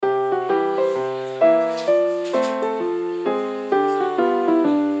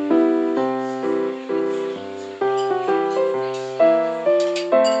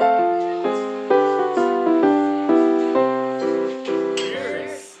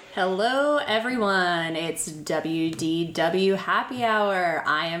Hello, everyone. It's WDW Happy Hour.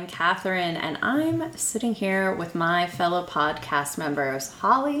 I am Catherine, and I'm sitting here with my fellow podcast members,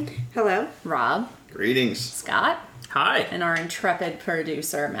 Holly. Hello. Rob. Greetings. Scott. Hi. And our intrepid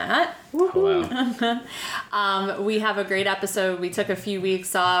producer, Matt. Hello. We have a great episode. We took a few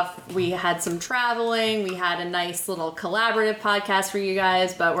weeks off. We had some traveling. We had a nice little collaborative podcast for you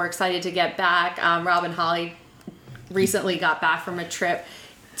guys, but we're excited to get back. Rob and Holly recently got back from a trip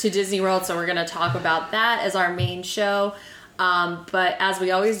to Disney World, so we're going to talk about that as our main show. But as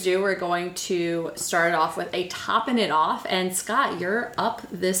we always do, we're going to start off with a topping it off. And Scott, you're up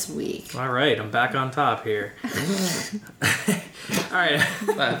this week. All right, I'm back on top here. All right.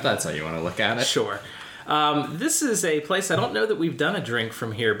 That's how you want to look at it. Sure. This is a place I don't know that we've done a drink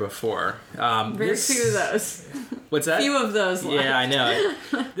from here before. Very few of those. What's that? Few of those left. Yeah, I know.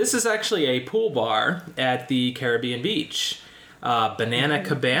 This is actually a pool bar at the Caribbean Beach. Banana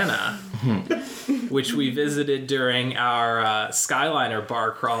Cabana, which we visited during our Skyliner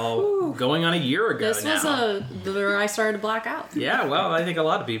bar crawl going on a year ago This was where I started to black out. Yeah, well, I think a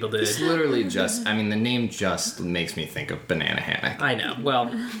lot of people did. It's literally just, the name just makes me think of banana hammock. I know.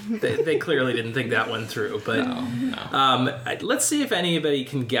 Well, they clearly didn't think that one through, but No. let's see if anybody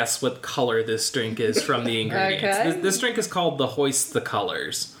can guess what color this drink is from the ingredients. Okay. This drink is called the Hoist the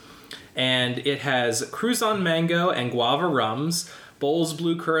Colors, and it has Cruzon mango and guava rums, Bowls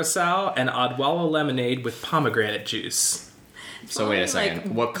blue curacao, and Odwalla lemonade with pomegranate juice. So wait a second.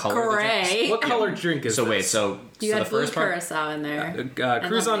 Like what color? gray. What color drink is So this? wait, so You the had blue first part, curacao in there.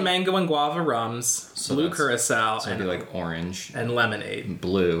 Cruzon lemonade. mango and guava rums, So blue that's- curacao, so it'd be like orange, and lemonade.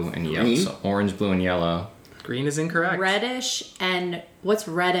 blue, and yellow. Mm-hmm. So orange, blue, and yellow. Green is incorrect. Reddish, and what's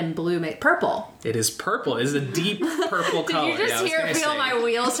red and blue make? Purple. It is purple. It is a deep purple Did color. you just I was hear gonna feel say. my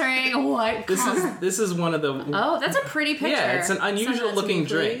wheels turning? What? This is one of the Oh, that's a pretty picture. Yeah, it's an unusual Send that to looking me,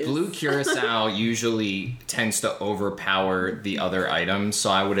 drink. please. Blue curacao usually tends to overpower the other items,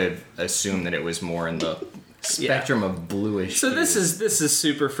 so I would have assumed that it was more in the spectrum of bluish. So this hues. is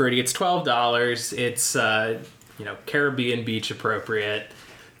super fruity. It's $12. It's Caribbean beach appropriate,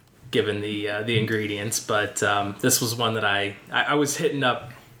 given the ingredients. But this was one that I was hitting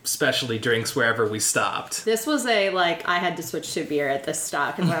up specialty drinks wherever we stopped. This was I had to switch to beer at this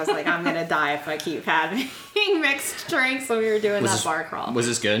stop because I was like, I'm gonna die if I keep having mixed drinks when we were doing that bar crawl. Was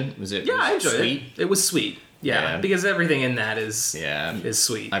this good? Was it? Yeah, I was it enjoyed sweet? it. It was sweet. Yeah, Yeah. because everything in that is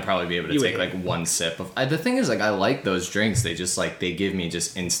sweet. I'd probably be able to You take ate like it. one sip of. The thing is, I like those drinks. They just they give me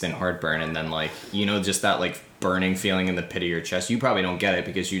just instant heartburn, and then just that burning feeling in the pit of your chest. You probably don't get it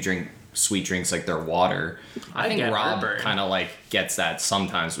because you drink sweet drinks like they're water. I think get Rob heartburn. kind of gets that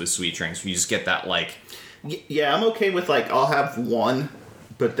sometimes with sweet drinks. You just get that Yeah, I'm okay with I'll have one,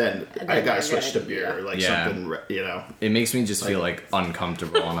 but then I then gotta you're switch good, to beer or Yeah. something, it makes me just feel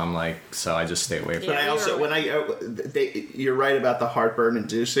uncomfortable, and I'm so I just stay away from But it. I also you're right about the heartburn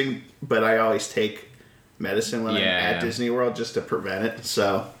inducing, but I always take medicine when I'm Yeah. at Disney World just to prevent it.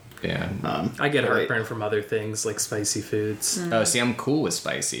 So Yeah. I get Right. heartburn from other things like spicy foods. Oh, see, I'm cool with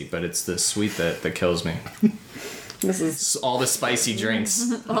spicy, but it's the sweet that kills me. This is All the spicy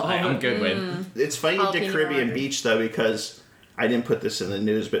drinks, I'm good with. it's funny you did Jalapeno Caribbean water. Beach though, because I didn't put this in the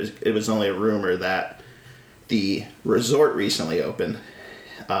news, but it was only a rumor that the resort recently opened.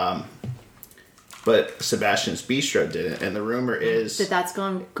 But Sebastian's Bistro didn't, and the rumor is that that's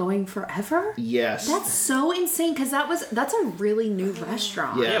going forever. yes. That's so insane because that's a really new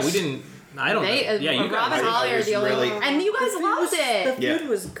restaurant. Yeah. Yeah, we didn't. I don't know. Yeah, you Rob and guys. Holly are was the only really- and you guys loved The it. food Yeah.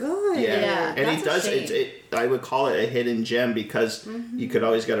 was good. Yeah, and that's he a does shame. I would call it a hidden gem because you could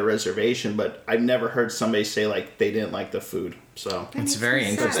always get a reservation, but I've never heard somebody say they didn't like the food. So It's very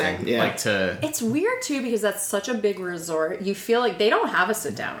interesting. Yeah. It's weird too because that's such a big resort. You feel like they don't have a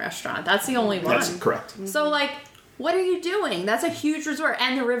sit down restaurant. That's the only one. that's correct. So what are you doing? That's a huge resort,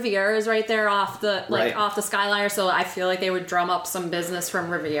 and the Riviera is right there off the Right. off the Skyliner. So I feel like they would drum up some business from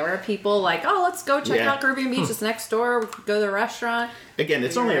Riviera people. Let's go check Yeah. out Caribbean Beach. It's next door. We could go to the restaurant. Again,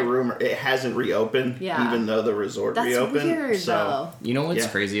 it's only a rumor. It hasn't reopened, Yeah. even though the resort That's reopened. weird so though. You know what's Yeah.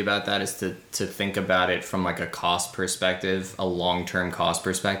 crazy about that is to think about it from a cost perspective, a long-term cost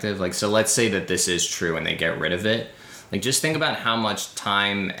perspective. So let's say that this is true and they get rid of it. Just think about how much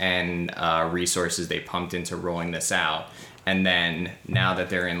time and resources they pumped into rolling this out. And then now that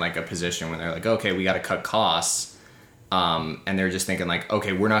they're in a position where they're okay, we got to cut costs. And they're just thinking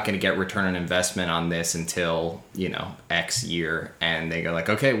okay, we're not going to get return on investment on this until, X year. And they go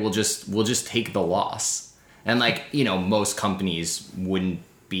okay, we'll just take the loss. And most companies wouldn't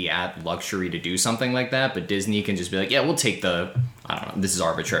be at luxury to do something like that, but Disney can just be like, yeah, we'll take the, I don't know, this is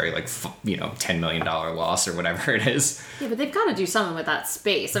arbitrary, like, $10 million loss or whatever it is. Yeah, but they've got to do something with that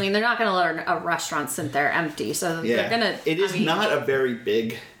space. I mean, they're not going to let a restaurant sit there empty, so they're going to... It is not a very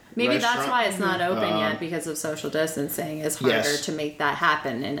big Maybe restaurant. that's why it's not open yet, because of social distancing. It's harder to make that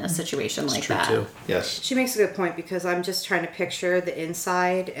happen in a situation like that. Too. Yes. She makes a good point, because I'm just trying to picture the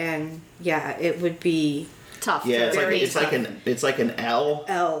inside, and yeah, it would be Tough. Yeah, to it's like an L,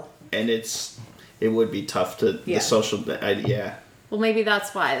 L. and it would be tough to the social. Yeah. Well, maybe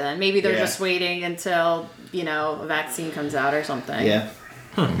that's why then. Maybe they're Yeah. just waiting until, a vaccine comes out or something. Yeah.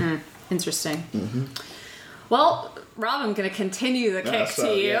 Interesting. Mm-hmm. Well, Rob, I'm going to continue the kick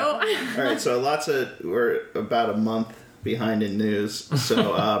to you. Yeah. All right, so we're about a month behind in news.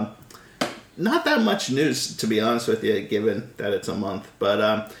 So not that much news, to be honest with you, given that it's a month.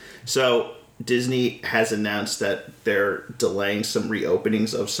 But so Disney has announced that they're delaying some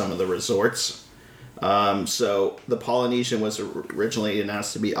reopenings of some of the resorts. So the Polynesian was originally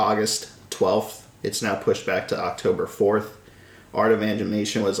announced to be August 12th. It's now pushed back to October 4th. Art of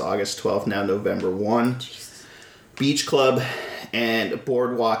Animation was August 12th, now November 1. Jesus. Beach Club and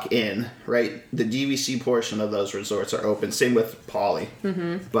Boardwalk Inn, right? The DVC portion of those resorts are open. Same with Poly.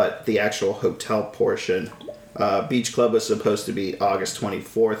 Mm-hmm. But the actual hotel portion, Beach Club was supposed to be August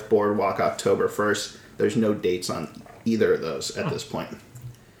 24th, Boardwalk October 1st. There's no dates on either of those at this point.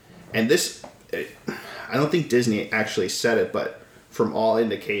 And this, I don't think Disney actually said it, but from all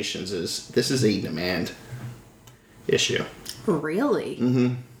indications this is a demand issue. Really?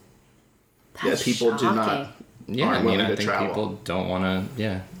 Mm-hmm. That's people shocking. do not. Yeah, I aren't mean, willing I to think travel. people don't want to,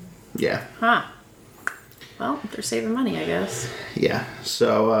 yeah. Yeah. Huh. Well, they're saving money, I guess. Yeah.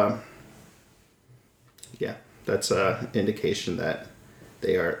 So, yeah, that's an indication that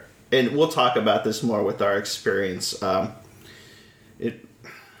they are. And we'll talk about this more with our experience.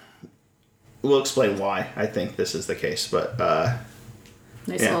 We'll explain why I think this is the case, but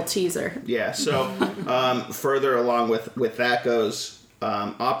Nice little teaser. yeah. So further along with that goes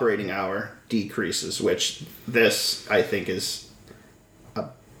operating hour decreases, which this I think is a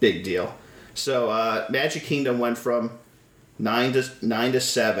big deal. So Magic Kingdom went from 9 to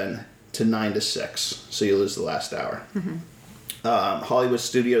 7 to 9 to 6, so you lose the last hour. Mm-hmm. Hollywood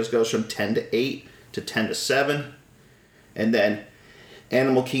Studios goes from 10 to 8 to 10 to 7, and then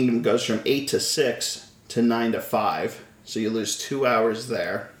Animal Kingdom goes from 8 to 6 to 9 to 5, so you lose 2 hours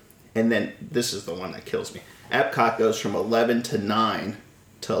there. And then this is the one that kills me. Epcot goes from 11 to 9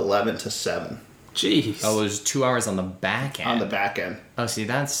 to 11 to 7 Jeez. Oh, it was 2 hours on the back end. on the back end. Oh, see,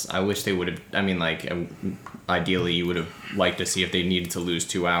 I wish they would have, I mean, like, ideally you would have liked to see if they needed to lose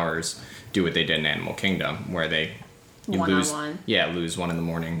 2 hours, do what they did in Animal Kingdom, where One-on-one. lose one in the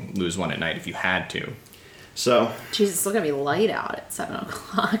morning, lose one at night if you had to. So Jesus, it's still gonna be light out at 7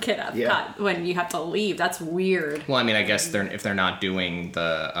 o'clock at Epcot when you have to leave. That's weird. Well, I mean, I guess if they're not doing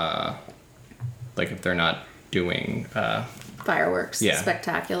the, if they're not doing, Fireworks, Yeah.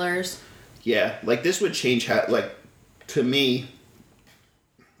 spectaculars. yeah, like this would change how, like, to me,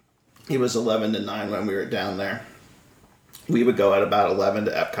 it was 11 to 9 when we were down there. We would go at about 11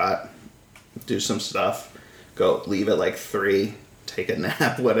 to Epcot, do some stuff, leave at like 3, take a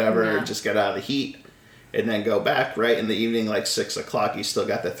nap, whatever, Yeah. just get out of the heat, and then go back, right? In the evening, like 6 o'clock, you still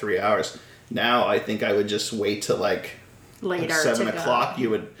got the 3 hours. Now, I think I would just wait till like Later 7 to go. o'clock. You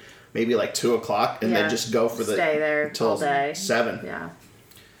would maybe like 2 o'clock, and Yeah. then just go for Stay there till all day. 7. Yeah.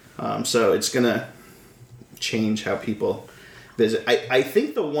 So it's gonna change how people visit. I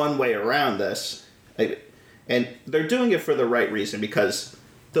think the one way around this, and they're doing it for the right reason, because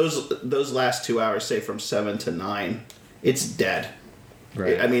those last 2 hours, say from 7 to 9, it's dead.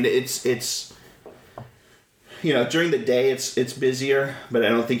 Right. I mean, it's during the day it's busier, but I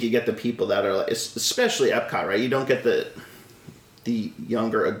don't think you get the people that are, especially Epcot, right? You don't get the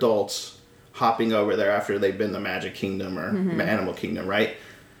younger adults hopping over there after they've been to Magic Kingdom or Animal Kingdom, right?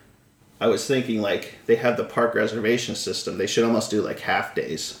 I was thinking, like, they have the park reservation system. They should almost do like half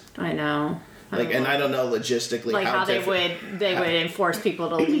days. I know. Like, and I don't know logistically Like how they different- would enforce people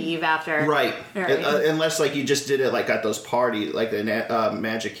to leave after. Right. Right. Unless, like, you just did it, like, at those parties, like the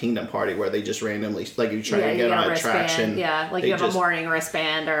Magic Kingdom party, where they just randomly, like, you try to you get on a wristband. attraction. Yeah, like they you have just- a morning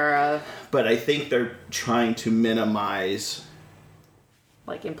wristband or a But I think they're trying to minimize,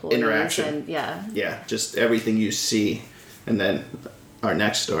 like employees Interaction. and just everything you see. And then our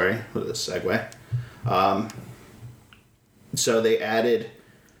next story, with a segue. So they added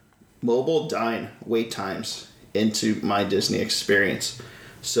mobile dine wait times into My Disney Experience.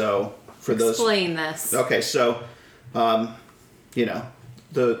 So for those, explain this. okay, so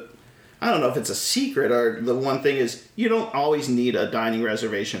the I don't know if it's a secret or the one thing is you don't always need a dining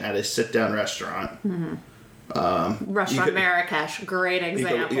reservation at a sit-down restaurant. Restaurant Marrakesh, great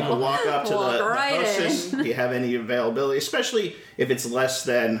example. You can walk up to Walk the right hostess. Do you have any availability? Especially if it's less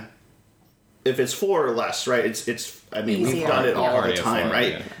than, if it's 4 or less, right? It's. I mean, we've Easier. done it all Already the a time, 4,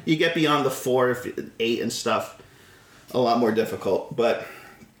 right? yeah. You get beyond the 4, 8 and stuff, a lot more difficult. But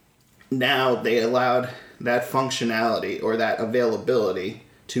now they allowed that functionality or that availability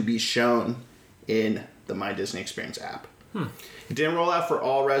to be shown in the My Disney Experience app. It didn't roll out for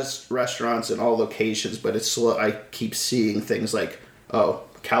all restaurants and all locations, but it's slow. I keep seeing things like, oh,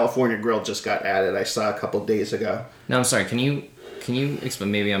 California Grill just got added. I saw a couple days ago. No, I'm sorry. Can you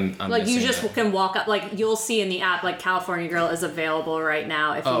explain? Maybe I'm Like you missing just it. can walk up, like you'll see in the app, like California Grill is available right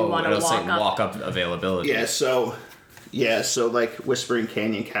now if you want to it'll say walk up. availability. So like Whispering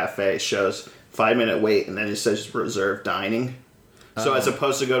Canyon Cafe shows 5-minute wait, and then it says reserved dining. So as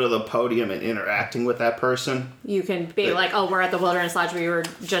opposed to go to the podium and interacting with that person, You can be like, oh, we're at the Wilderness Lodge. We were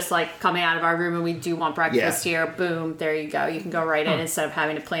just like coming out of our room and we do want breakfast here. Boom, there you go. You can go right in instead of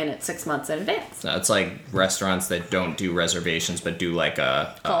having to plan it 6 months in advance. No, it's like restaurants that don't do reservations but do like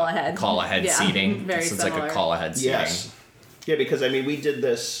a Call ahead. Yeah, seating. very It's like similar. a call ahead seating. yes, yeah, because I mean we did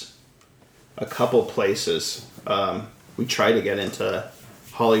this a couple places. We tried to get into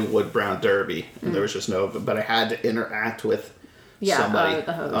Hollywood Brown Derby, and there was just no. But I had to interact with somebody.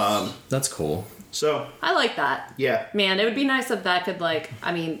 The host. That's cool. So I like that. yeah, Man, it would be nice if that could like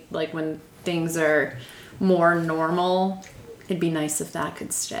when things are more normal, it'd be nice if that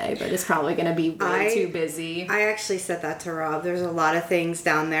could stay, but it's probably going to be way too busy. I actually said that to Rob. There's a lot of things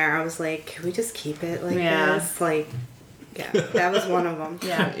down there. I was like, can we just keep it like Yeah. this? Like, yeah, that was one of them.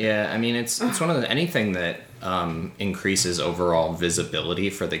 Yeah. Yeah, I mean it's one of the anything that increases overall visibility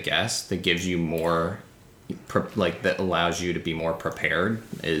for the guest that gives you more that allows you to be more prepared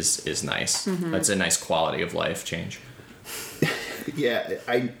is nice. Mm-hmm. That's a nice quality of life change. yeah.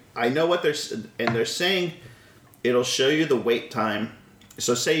 I know what they're saying. It'll show you the wait time.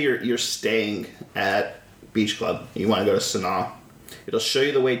 So say you're staying at Beach Club. You want to go to Sanaa. It'll show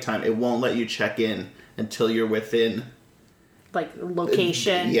you the wait time. It won't let you check in until you're within. Like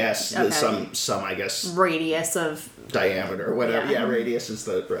location. Yes, Okay. some I guess Radius of. diameter or whatever. Yeah. Yeah, radius is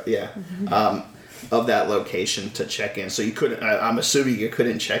of that location to check in. So you couldn't. I'm assuming you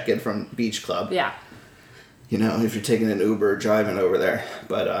couldn't check in from Beach Club. Yeah. You know, if you're taking an Uber or driving over there.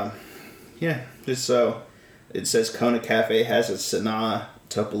 But yeah, just so it says Kona Cafe has its Sanaa,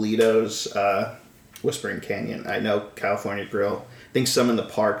 Topolito's, Whispering Canyon. I know California Grill. I think some in the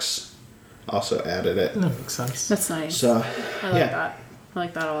parks also added it. That makes sense. That's nice. So I like that. I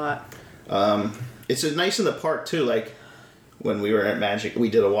like that a lot. it's nice in the park too. Like when we were at Magic, we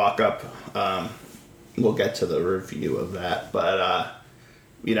did a walk up. We'll get to the review of that, but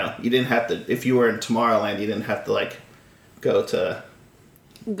you know, you didn't have to. If you were in Tomorrowland, you didn't have to like go to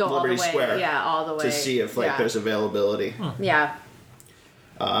Go all the Liberty way. Square Yeah, all the way. to see if like there's availability. Yeah.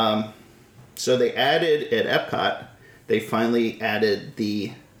 So they added at Epcot. They finally added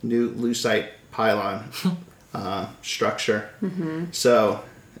the new lucite pylon structure. Mm-hmm. So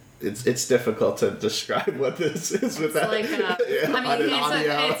it's difficult to describe what this is without. Like, I mean,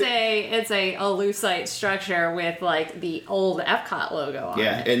 it's a lucite structure with like the old Epcot logo on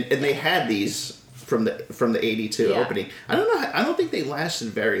Yeah, it. and they had these from the 82 Yeah. opening. I don't know. I don't think they lasted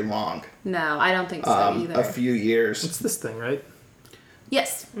very long. No, I don't think so either. A few years. It's this thing, right?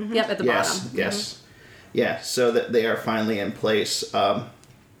 Yes. Mm-hmm. Yep, at the Yes. bottom. Yes. Yeah. So that they are finally in place.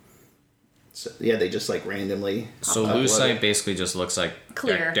 So, yeah, they just like randomly. So uploaded. lucite basically just looks like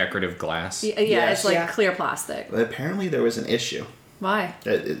Clear. decorative glass. Yeah, Yes. it's like Yeah. clear plastic. But apparently there was an issue. Why?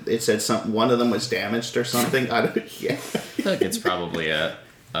 It said one of them was damaged or something. I don't. Yeah. I feel like it's probably a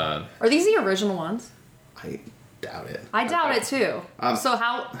Are these the original ones? I doubt it. I doubt it too. So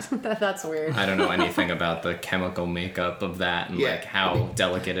how? That's weird. I don't know anything about the chemical makeup of that and Yeah. like how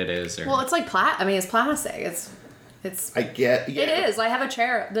delicate it is. Or Well, it's like it's plastic. It's. I get. Yeah. It is. I have a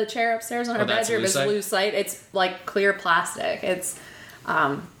chair. The chair upstairs in our that's bedroom is lucite. It's like clear plastic. It's.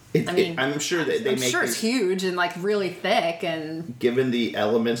 I mean, I'm sure that they I'm make sure it's these, huge and like really thick and given the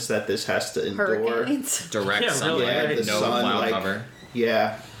elements that this has to endure. hurricanes. direct Yeah, really, sunlight, right? The no sun, cloud like- cover.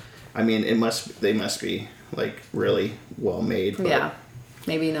 Yeah, I mean, they must be like really well made. But, Yeah,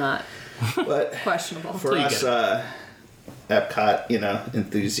 maybe not. but Questionable. for you us, get Epcot,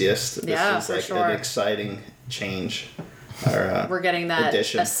 enthusiasts, this Yeah, is for like sure. an exciting change. Or, We're getting that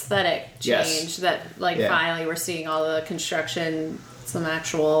addition. aesthetic Yes. change that like Yeah. finally we're seeing all the construction, some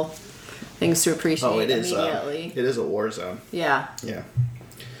actual things to appreciate oh, it is. immediately. It is a war zone. Yeah. Yeah.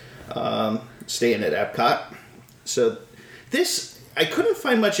 Staying at Epcot. So this I couldn't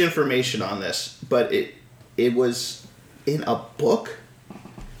find much information on this, but it was in a book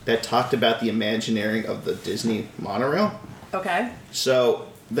that talked about the Imagineering of the Disney monorail. Okay. So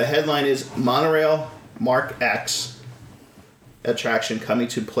the headline is Monorail Mark X attraction coming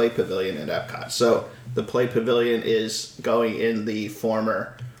to Play Pavilion at Epcot. So the Play Pavilion is going in the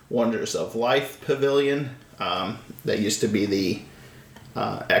former Wonders of Life Pavilion. That used to be the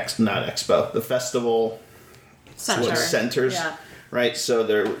the festival centers. Yeah. Right, so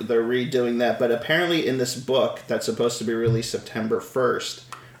they're redoing that. But apparently in this book that's supposed to be released September 1st,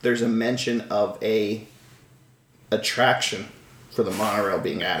 there's a mention of a attraction for the monorail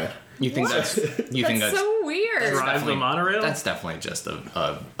being added. You think What? that's That's so weird. Drive the monorail? That's definitely just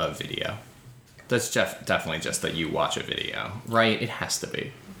a video. That's definitely just that you watch a video, right? It has to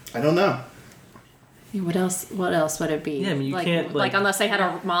be. I don't know. What else would it be? Yeah, I mean, you like, can't, like- unless they had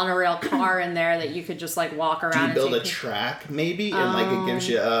a monorail car in there that you could just like walk around. Do you and build a take- track maybe, and like it gives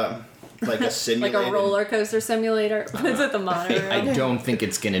you like a like simulated a roller coaster simulator? Is it the monorail? I don't think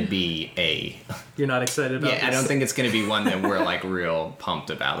it's gonna be a. You're not excited about this? Yeah, I don't think it's gonna be one that we're like real pumped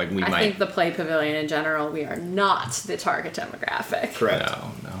about. Like we I might. think the Play Pavilion in general, we are not the target demographic. Correct.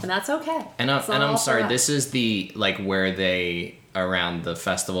 No. And that's okay. And It's not I'm all sorry. for us. This is the like where they around the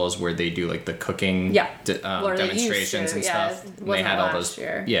festivals where they do like the cooking Or they used demonstrations to. and Yeah, stuff. it And they wasn't had all last those.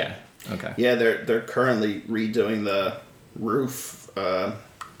 year. Yeah. Okay. Yeah, they're currently redoing the roof, all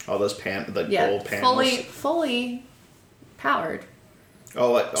those gold panels. fully powered.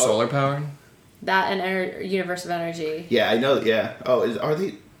 Oh, Solar powered. That and Universe of Energy. Yeah, I know. Yeah. Oh, are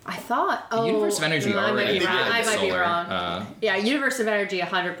they? I thought. Oh, Universe of Energy I might already be wrong. had I might be solar, wrong. Yeah, Universe of Energy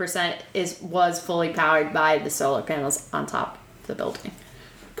 100% was fully powered by the solar panels on top of the building,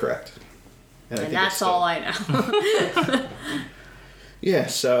 Correct. I think and it's that's still- all I know. Yeah.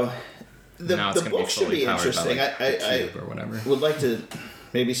 So Now it's the gonna be book should fully be powered interesting. by like the I cube or whatever. would like to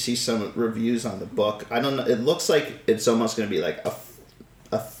maybe see some reviews on the book. I don't know. It looks like it's almost going to be like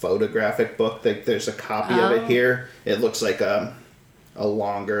a photographic book. Like there's a copy of it here. It looks like a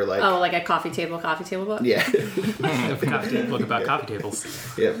longer like like a coffee table book. yeah Look about coffee tables.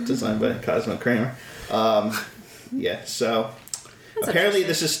 yeah designed by Cosmo Kramer. Yeah. So That's apparently interesting.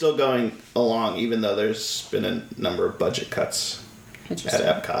 this is still going along, even though there's been a number of budget cuts at Interesting.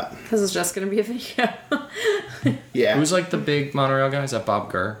 Epcot. Because it's just going to be a video. Yeah. Who's like the big monorail guy? Is that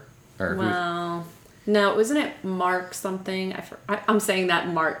Bob Gurr? Or Well, no, wasn't it Mark something? I'm saying that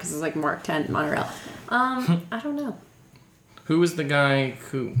Mark because it's like Mark 10 monorail. I don't know. who was the guy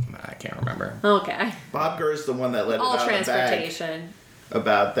who I can't remember. Okay. Bob Gurr is the one that let it All out of the bag transportation.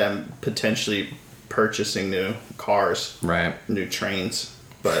 about them potentially purchasing new cars, Right. new trains,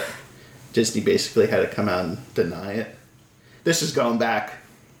 but Disney basically had to come out and deny it. This is going back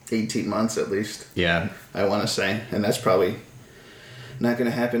 18 months at least, Yeah. I want to say, and that's probably not going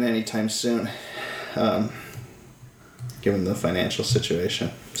to happen anytime soon, given the financial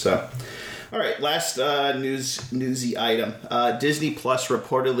situation. So, all right, last newsy item. Disney Plus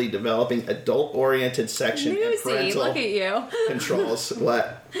reportedly developing adult-oriented section and Newsy, parental look at you. controls.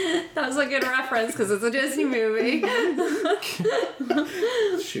 What? That was a good reference because it's a Disney movie.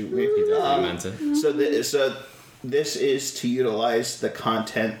 Shoot me. He definitely meant it. So this is to utilize the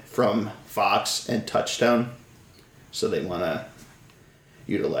content from Fox and Touchstone. So they want to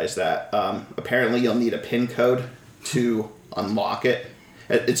utilize that. Apparently, you'll need a PIN code to unlock it.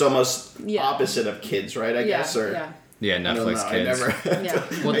 It's almost Yeah. opposite of kids, right? I guess. Or yeah. Yeah, I don't Netflix know.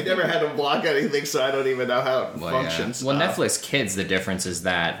 Kids. Yeah. I never had to block anything, so I don't even know how it Well, functions. yeah. Well, Netflix Kids, the difference is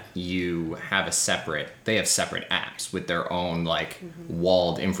that you have they have separate apps with their own like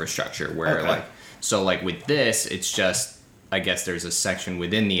walled infrastructure where Okay. like with this, it's just I guess there's a section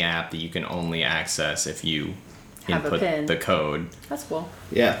within the app that you can only access if you Have a input PIN. the code, That's cool.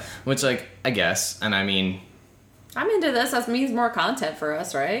 Yeah. which like I guess, and I mean, I'm into this. That means more content for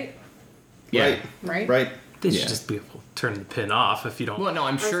us, right? yeah. Right? Right. They should Yeah. just be able to turn the pin off if you don't. Well, no,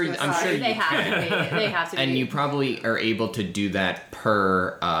 I'm sure you they can. have to be. They have to be. And you probably are able to do that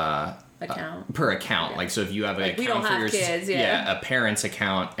per account. per account. Like, so if you have an Like, we account don't for have your kids, yeah. a parent's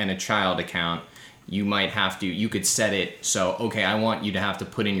account and a child account, you might have to. You could set it so okay, I want you to have to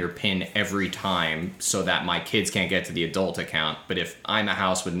put in your PIN every time so that my kids can't get to the adult account. But if I'm a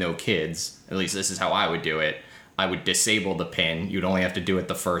house with no kids, at least this is how I would do it. I would disable the PIN. You'd only have to do it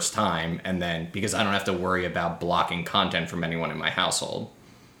the first time, and then because I don't have to worry about blocking content from anyone in my household.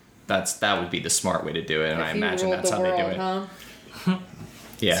 That would be the smart way to do it, and I If you imagine ruled that's the how world, they do it. Huh?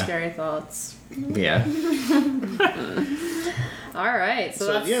 Yeah, Scary thoughts. yeah. All right, so,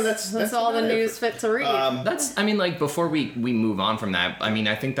 So, that's, yeah, that's all the about it. news fit to read. That's, I mean, like, before we move on from that, I mean,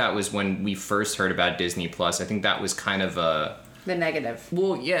 I think that was when we first heard about Disney Plus. I think that was kind of the negative.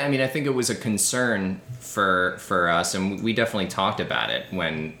 Well, yeah, I mean, I think it was a concern for us, and we definitely talked about it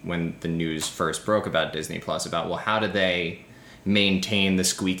when the news first broke about Disney Plus, about, well, how do they maintain the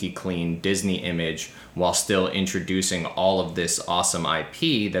squeaky clean Disney image while still introducing all of this awesome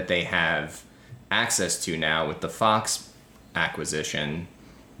IP that they have access to now with the Fox acquisition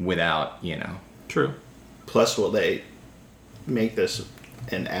without, True. Plus, will they make this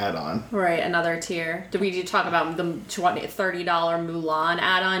an add-on? Right, another tier. Did we talk about the $30 Mulan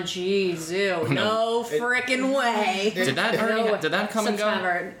add-on? Jeez, ew. No frickin' way. Did that come and go?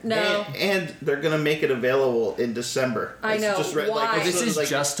 September. No. And they're going to make it available in December. I know. Why? This is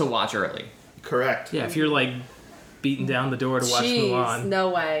just to watch early. Correct. Yeah, if you're like beating down the door to watch Jeez, Mulan. no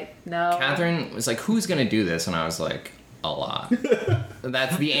way. No. Catherine was like, who's going to do this? And I was like, a lot.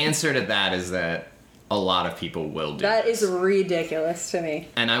 That's the answer to that, is that a lot of people will do That this. is ridiculous to me.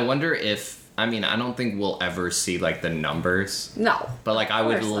 And I wonder if, I don't think we'll ever see like the numbers. No. But like, I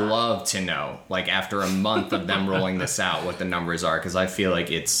would course not. love to know, like after a month of them rolling this out, what the numbers are, because I feel like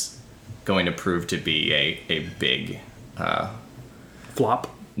it's going to prove to be a big. Flop.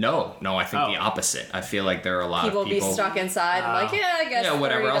 No, I think the Oh. opposite. I feel like there are a lot People of people. be stuck inside and like, yeah, I guess. Yeah,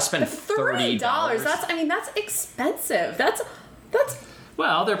 whatever, I'll spend $30. That's expensive. That's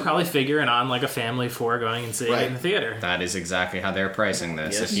Well, they're probably figuring on like a family of 4 going and seeing it in the theater. That is exactly how they're pricing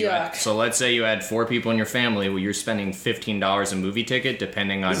this. Yes. If you had, Yuck. so let's say you had 4 people in your family, well, you're spending $15 a movie ticket,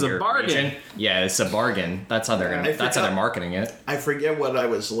 depending on This is a your bargain. region. Yeah, it's a bargain. That's how they're gonna. I That's how they're forgot- marketing it. I forget what I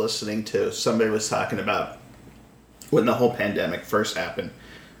was listening to. Somebody was talking about when the whole pandemic first happened.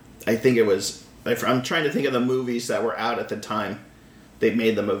 I think it was. I'm trying to think of the movies that were out at the time. They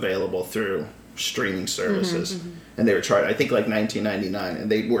made them available through streaming services, and they were charged. I think like $19.99,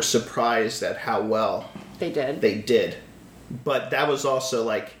 and they were surprised at how well they did. they did. But that was also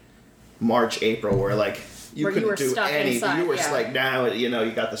like March, April, where like you Where you couldn't were do stuck anything. inside, You were yeah. like, now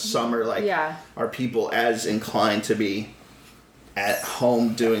you got the summer. Like, Yeah. are people as inclined to be at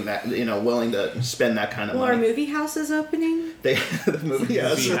home doing that? Willing to spend that kind of Well, are money? movie houses opening? They the movie Movie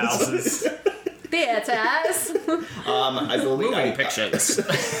houses. houses. Theaters. I believe Moving pictures.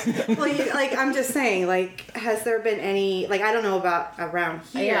 Well, I'm just saying, has there been any, I don't know about around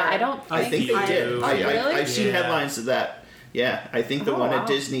here. Yeah, I don't. I think they did. Oh, really? I've seen Yeah. headlines of that. Yeah, I think the Oh, one wow. at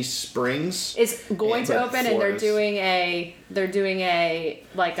Disney Springs. It's going to but open, and they're Flores. doing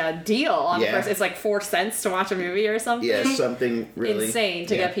a deal on the Yeah. first. It's like 4 cents to watch a movie or something. Yeah, something really insane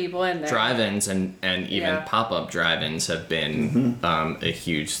to yeah. get people in there. Drive-ins and even Yeah. pop-up drive-ins have been a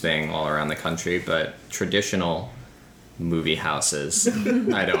huge thing all around the country, but traditional movie houses,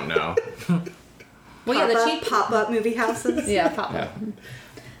 I don't know. Well, yeah, the Pop-up- cheap. pop-up movie houses. Yeah, pop up. Yeah.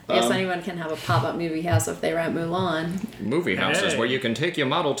 I guess anyone can have a pop up movie house if they rent Mulan. Movie houses Hey. where you can take your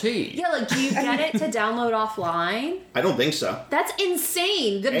Model T. Yeah, do you get it to download offline? I don't think so. That's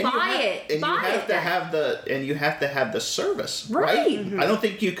insane. And Buy you it. And Buy you have it. to have you have to have the service, Right. I don't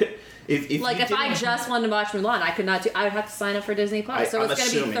think you could. If If I didn't- just wanted to watch Mulan, I could not do. I would have to sign up for Disney Plus, so I'm it's going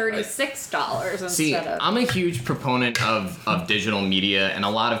to be assuming, right. $36 See, instead of. I'm a huge proponent of digital media, and a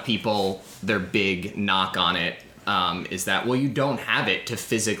lot of people, their big knock on it is that, well, you don't have it to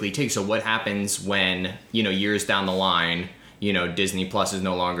physically take. So what happens when, years down the line, Disney Plus is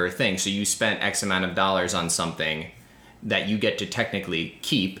no longer a thing? So you spent X amount of dollars on something that you get to technically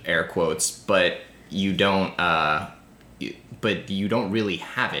keep, air quotes, but you don't really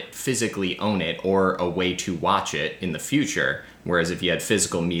have it, physically own it, or a way to watch it in the future. Whereas if you had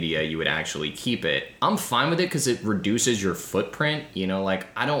physical media, you would actually keep it. I'm fine with it because it reduces your footprint.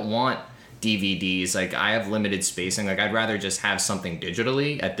 I don't want DVDs. I have limited spacing. I'd rather just have something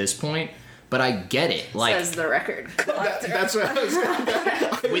digitally at this point. But I get it. Says the record collector. That's what I was.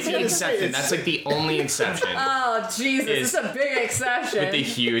 With the exception, that's the only exception. Oh Jesus! Is- It's a big exception. With the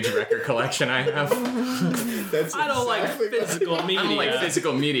huge record collection I have. That's I don't like exactly what- physical media. I don't like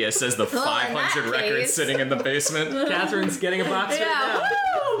physical media, says the in that 500 records case. sitting in the basement. Catherine's getting a box Yeah. right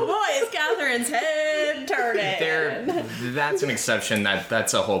now. Woo! Boy, is Catherine's head turning. That's an exception.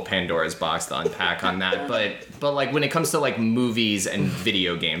 That's a whole Pandora's box to unpack on that. But when it comes to movies and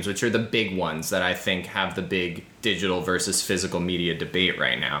video games, which are the big ones that I think have the big digital versus physical media debate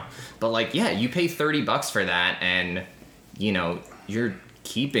right now. But you pay $30 for that, and you're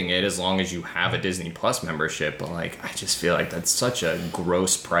keeping it as long as you have a Disney Plus membership. But I just feel like that's such a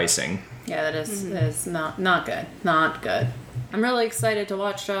gross pricing. Yeah, that is not good. Not good. I'm really excited to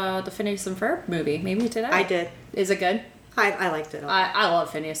watch the Phineas and Ferb movie. Maybe today. I did. Is it good? I liked it. I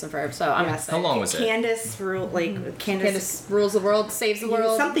love Phineas and Ferb, so I'm Yes. excited. How long was it? Candace Candace rules the world, saves the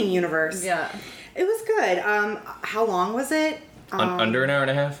world. something universe. Yeah. It was good. How long was it? Under an hour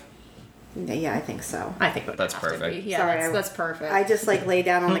and a half? Yeah, I think so. I think it would That's have to perfect. be. Yeah, Sorry, that's perfect. I just like lay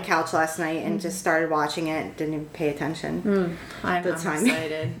down on the couch last night and just started watching it. Didn't even pay attention. I'm the time.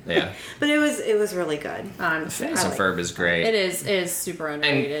 excited. Yeah. But it was really good. Phineas and Ferb is great. It is super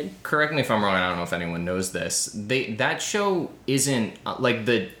underrated. And correct me if I'm wrong, I don't know if anyone knows this. That show isn't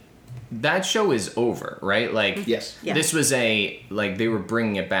that show is over, right? Like Yes. Yeah. this was they were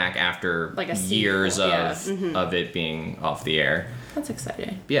bringing it back after Like a years sequel, yeah. of it being off the air. That's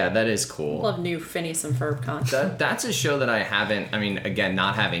exciting. Yeah, that is cool. Love new Phineas and Ferb content. That's a show that I haven't. I mean, again,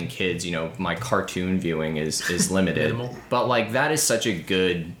 not having kids, my cartoon viewing is limited. Minimal. But like that is such a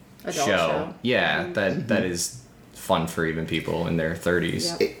good Adult show. show. Yeah, that is fun for even people in their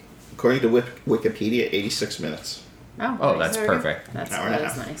 30s. Yep. According to Wikipedia, 86 minutes. Oh, that's Sorry. perfect. That's Hour and a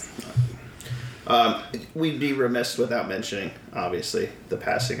that is half. nice. We'd be remiss without mentioning, obviously, the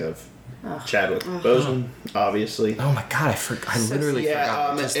passing of Chadwick Boseman, obviously. Oh my god, I literally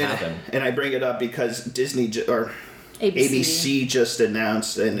forgot what just happened. and I bring it up because Disney or ABC. ABC just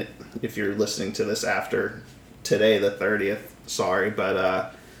announced, and if you're listening to this after today, the 30th, sorry,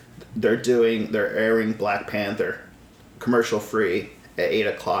 but they're airing Black Panther commercial free at 8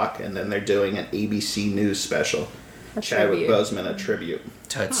 o'clock, and then they're doing an ABC News special. Chadwick tribute. Boseman, a tribute.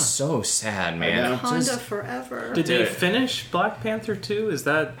 That's so sad, man. know. Honda forever. Did they Dude. finish Black Panther 2? Is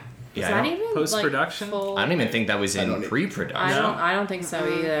that Is I that don't- even post-production? Like, full- I don't even think that was I don't in e- pre-production. I don't think so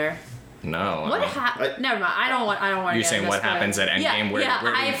either. No. What I- happened? Never mind. I don't want. You're to saying what happens at Endgame? Yeah,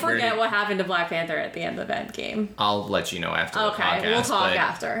 Where I forget did- what happened to Black Panther at the end of Endgame. I'll let you know after the Okay, podcast. we'll talk but-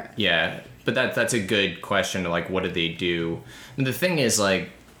 after. Yeah, but that's a good question. Like, what did they do? And the thing is, like,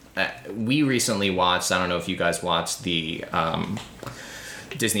 we recently watched. I don't know if you guys watched the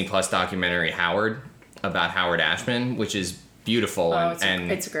Disney Plus documentary Howard about Howard Ashman, which is beautiful. Oh,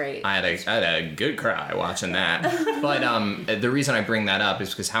 and it's great. I had a good cry watching that. But the reason I bring that up is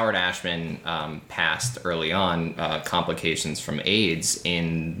because Howard Ashman passed early on, complications from AIDS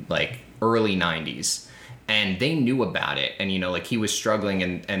in like early 90s. And they knew about it, and like he was struggling,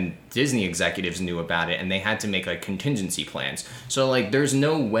 and Disney executives knew about it, and they had to make like contingency plans. So like, there's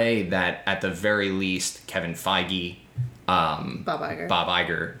no way that at the very least Kevin Feige, Bob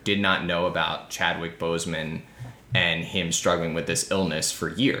Iger. did not know about Chadwick Boseman and him struggling with this illness for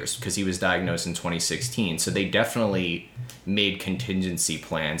years, because he was diagnosed in 2016. So they definitely made contingency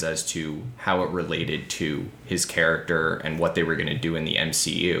plans as to how it related to his character and what they were going to do in the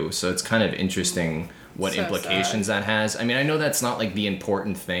MCU. So it's kind of interesting what So implications that has. I mean, I know that's not like the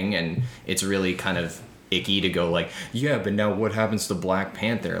important thing, and it's really kind of icky to go like, yeah, but now what happens to Black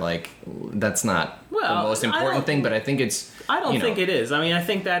Panther? Like, that's not the Well, most I important don't- thing, but I think it's... I don't you know, think it is. I mean, I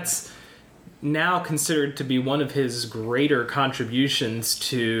think that's now considered to be one of his greater contributions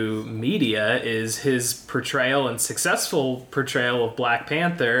to media is his portrayal and successful portrayal of Black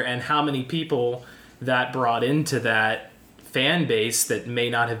Panther, and how many people that brought into that fan base that may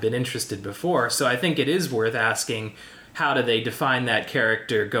not have been interested before. So I think it is worth asking, how do they define that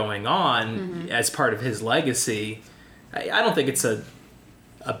character going on as part of his legacy? I don't think it's a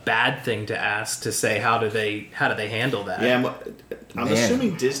bad thing to ask, to say how do they handle that. Yeah, I'm Man.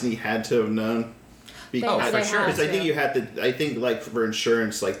 assuming Disney had to have known. Oh, for They sure. had Because I think to. you had to. I think like for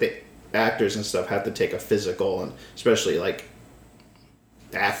insurance, like the actors and stuff have to take a physical, and especially like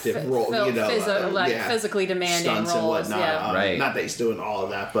active role. Physically demanding stunts roles. and whatnot. Yeah. Right. Not that he's doing all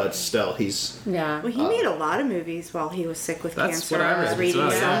of that, but still, he's. Yeah. Well, he made a lot of movies while he was sick with That's cancer. what I read was as reading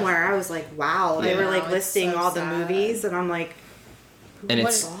well, yeah. somewhere. I was like, wow. They Yeah. were like It's listing so all the sad. movies, and I'm like, And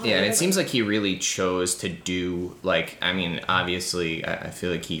What- and it seems like he really chose to do, like, I mean, obviously, I feel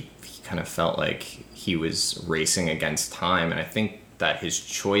like he kind of felt like he was racing against time, and I think that his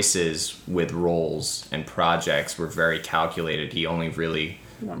choices with roles and projects were very calculated. He only really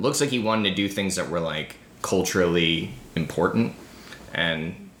looks like he wanted to do things that were like culturally important,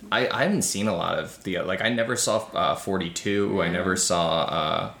 and I haven't seen a lot of the I never saw 42. I never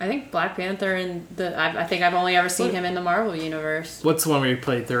saw I think Black Panther and I think I've only ever seen him in the Marvel universe. What's the one where he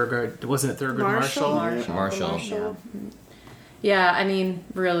played Thurgood? Wasn't it Thurgood Marshall? Marshall. Yeah, I mean,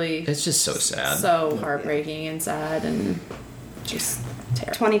 really, It's just so sad. so heartbreaking and sad and just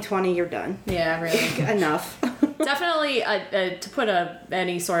terrible. 2020, you're done. Yeah, really. Enough. Definitely, to put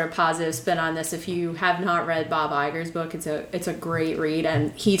any sort of positive spin on this, if you have not read Bob Iger's book, it's a great read,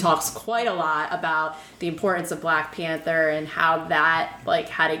 and he talks quite a lot about the importance of Black Panther and how that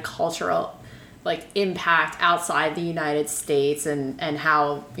had a cultural impact outside the United States, and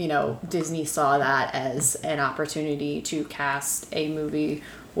how Disney saw that as an opportunity to cast a movie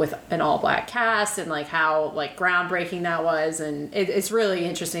with an all-black cast, and how groundbreaking that was. And it's really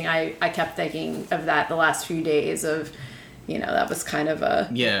interesting. I kept thinking of that the last few days of that was kind of a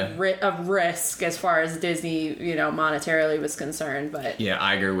Yeah. a risk as far as Disney, monetarily was concerned. But Yeah,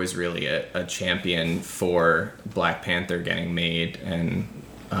 Iger was really a champion for Black Panther getting made, and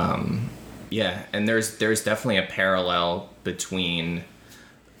and there's definitely a parallel between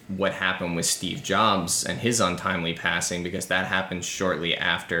what happened with Steve Jobs and his untimely passing, because that happened shortly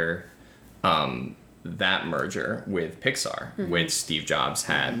after that merger with Pixar, which Steve Jobs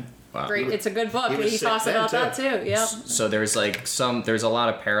had. great, it's a good book. He was He sick talks then, about too. that too. Yep. So there's there's a lot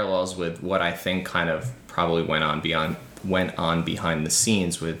of parallels with what I think kind of probably went on behind the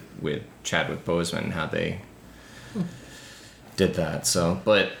scenes with Chadwick Boseman and how they did that. So,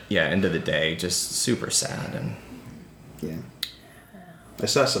 but yeah, end of the day, just super sad. And Yeah. I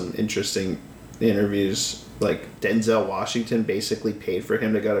saw some interesting interviews. Like Denzel Washington basically paid for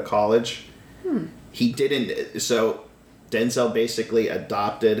him to go to college. He didn't. So Denzel basically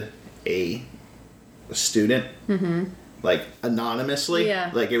adopted a student, like anonymously. Yeah.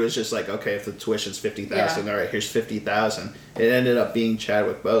 Like it was just like, okay, if the tuition's $50,000, Yeah. all right, here's $50,000. It ended up being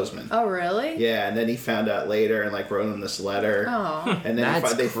Chadwick Boseman. Oh, really? Yeah, and then he found out later and like wrote him this letter. Oh. And then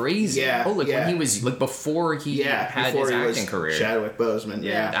that's crazy. Yeah. Oh, yeah. when he was before he had before his he acting was career. Chadwick Boseman.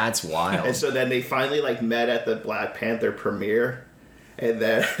 Yeah. That's wild. And so then they finally like met at the Black Panther premiere, and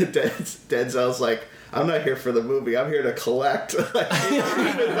then Denzel's like, "I'm not here for the movie. I'm here to collect." It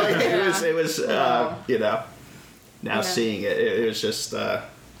was Wow. now Yeah. seeing it was just an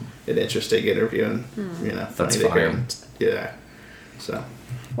interesting interview, and funny That's to hear fine. him. Yeah. So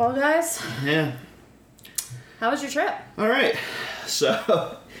Well, guys, yeah. how was your trip? All right.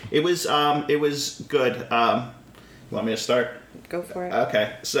 So it was good. You want me to start? Go for it.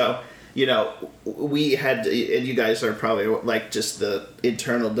 Okay, so we had, and you guys are probably like just the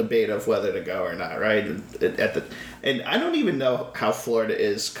internal debate of whether to go or not, right? And I don't even know how Florida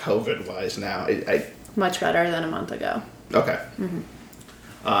is COVID wise now. Much better than a month ago. Okay.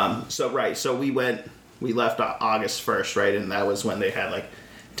 So we left August 1st, right, and that was when they had like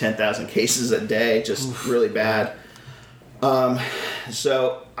 10,000 cases a day, just really bad.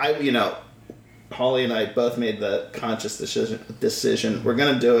 So Holly and I both made the conscious decision. We're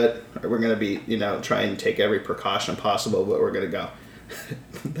going to do it. We're going to be, try and take every precaution possible, but we're going to go.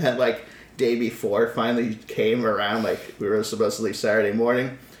 That, like, day before finally came around, like, we were supposed to leave Saturday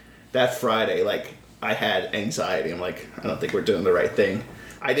morning. That Friday, like, I had anxiety. I'm like, I don't think we're doing the right thing.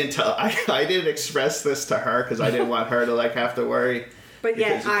 I didn't express this to her because I didn't want her to, like, have to worry. But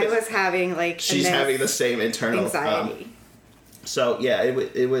yet I because was having like she's having the same internal anxiety. So yeah,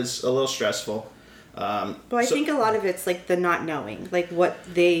 it was a little stressful. But I think a lot of it's like the not knowing, like what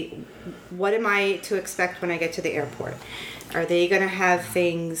am I to expect when I get to the airport? Are they going to have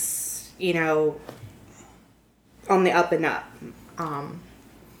things, on the up and up?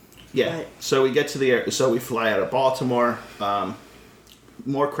 Yeah. But- So we get to the air. So we fly out of Baltimore.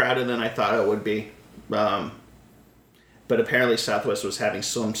 More crowded than I thought it would be. But apparently Southwest was having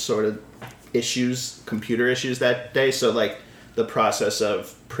some sort of computer issues that day. So like the process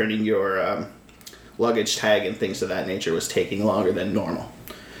of printing your luggage tag and things of that nature was taking longer than normal.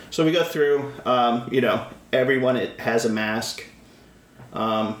 So we go through. Everyone has a mask.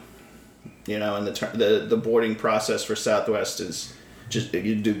 And the boarding process for Southwest is just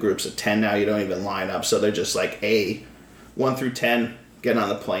you do groups of 10 now. You don't even line up. So they're just like 1 through 10. Get on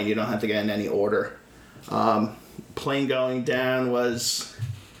the plane. You don't have to get in any order. Plane going down was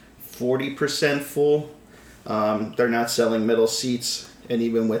 40% full. They're not selling middle seats, and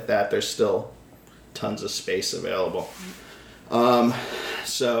even with that, there's still tons of space available.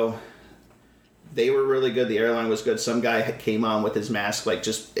 So they were really good. The airline was good. Some guy came on with his mask, and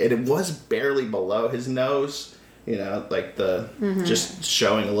it was barely below his nose, just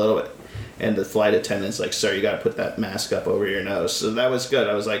showing a little bit. And the flight attendant's like, "Sir, you got to put that mask up over your nose." So that was good.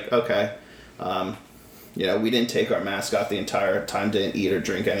 I was like, okay. We didn't take our mask off the entire time, didn't eat or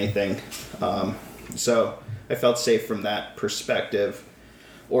drink anything. So I felt safe from that perspective.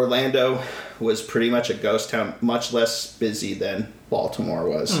 Orlando was pretty much a ghost town, much less busy than Baltimore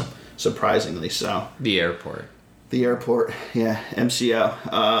was, surprisingly so. The airport. The airport, yeah,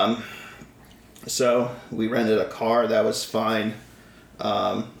 MCO. So we rented a car, that was fine.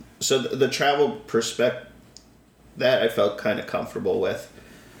 So the travel perspective, that I felt kind of comfortable with.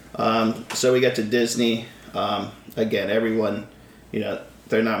 So we get to Disney. Again, everyone,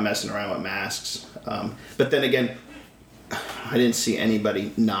 they're not messing around with masks. But then again, I didn't see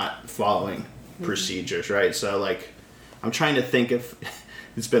anybody not following procedures, right? So, like, I'm trying to think if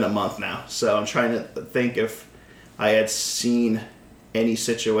it's been a month now. So I'm trying to think if I had seen any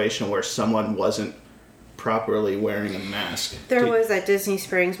situation where someone wasn't properly wearing a mask. There was at Disney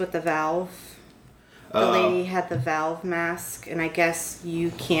Springs with the valve. The lady had the valve mask, and I guess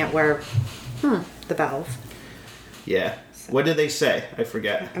you can't wear the valve. Yeah. What did they say? I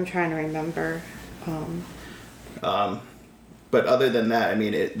forget. I'm trying to remember. But other than that, I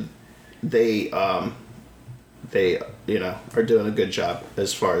mean, they are doing a good job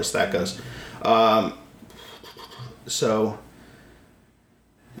as far as that goes. So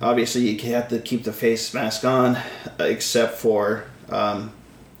obviously you have to keep the face mask on, except for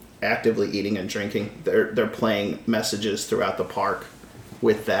actively eating and drinking. They're playing messages throughout the park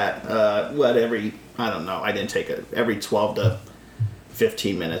with that. I don't know. I didn't take it. Every 12 to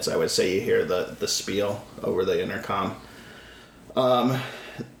 15 minutes, I would say you hear the spiel over the intercom.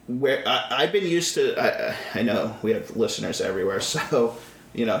 Where I've been used to, I know we have listeners everywhere, so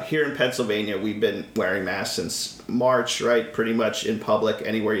here in Pennsylvania, we've been wearing masks since March, right? Pretty much in public,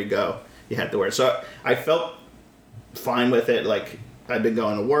 anywhere you go, you have to wear it. So I felt fine with it. Like, I've been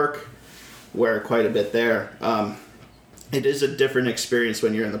going to work, wear quite a bit there. It is a different experience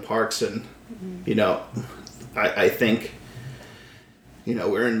when you're in the parks, and I think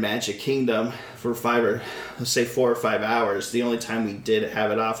we're in Magic Kingdom for 4 or 5 hours. The only time we did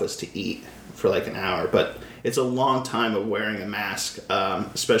have it off was to eat for like an hour, but it's a long time of wearing a mask,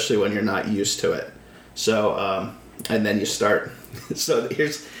 especially when you're not used to it. So, and then you start, so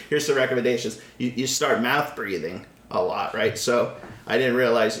here's the recommendations. You start mouth breathing a lot, right? So I didn't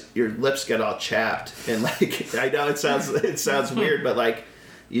realize your lips get all chapped, and like, I know it sounds weird, but like,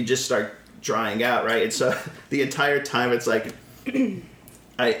 you just start drying out, right? And so the entire time it's like,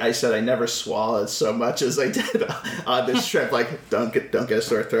 I said I never swallowed so much as I did on this trip. Like, don't get a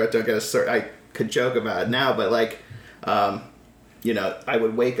sore throat, don't get a sore. I could joke about it now, but like, I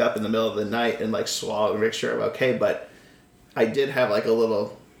would wake up in the middle of the night and like swallow and make sure I'm okay. But I did have like a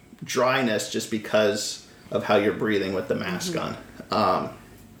little dryness just because of how you're breathing with the mask on,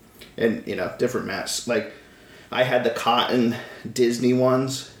 and different masks. Like, I had the cotton Disney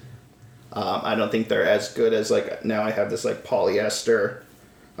ones. I don't think they're as good as like now I have this like polyester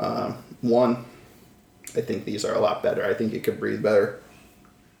one. I think these are a lot better. I think you could breathe better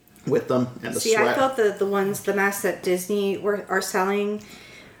with them, and the sweat. I thought the masks that Disney are selling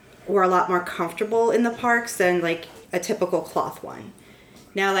were a lot more comfortable in the parks than like a typical cloth one.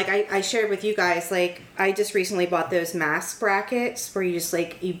 Now, like I shared with you guys, like I just recently bought those mask brackets where you just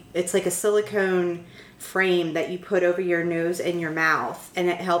it's like a silicone frame that you put over your nose and your mouth, and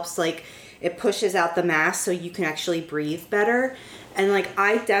it helps, like, it pushes out the mask so you can actually breathe better. And like,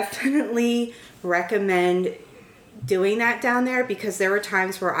 I definitely recommend doing that down there, because there were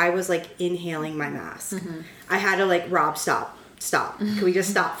times where I was like inhaling my mask. I had to like, Rob, stop. Can we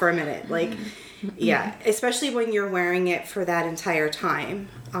just stop for a minute? Like, yeah, especially when you're wearing it for that entire time.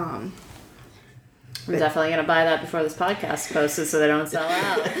 I'm definitely going to buy that before this podcast posted so they don't sell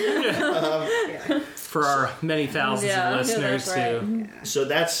out. For our many thousands of listeners, too. So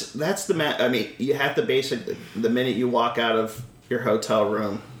that's the I mean, you have to basically, the minute you walk out of your hotel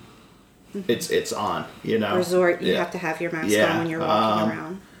room, it's on, Resort, you have to have your mask on when you're walking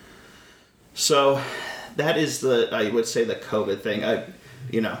around. So that is I would say the COVID thing.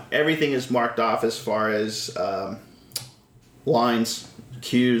 Everything is marked off as far as lines,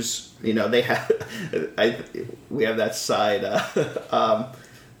 queues. They have. We have that side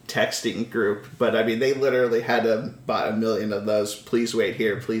texting group, but I mean, they literally had to buy 1 million of those. Please wait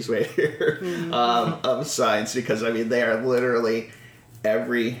here. Please wait here. Signs, because I mean, they are literally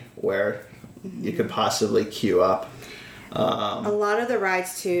everywhere you could possibly queue up. A lot of the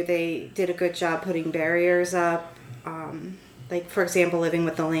rides too, they did a good job putting barriers up. Like, for example, Living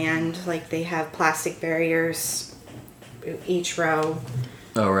with the Land, like they have plastic barriers each row.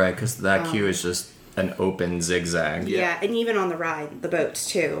 Oh, right, because that queue is just an open zigzag. Yeah, and even on the ride, the boats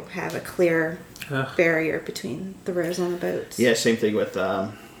too have a clear barrier between the rows on the boats. Yeah, same thing with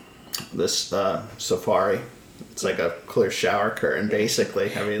this safari. It's like a clear shower curtain,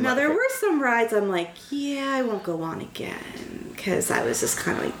 basically. I mean, now, there were some rides I'm like, I won't go on again, because I was just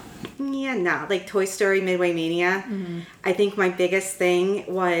kind of like, like Toy Story Midway Mania. I think my biggest thing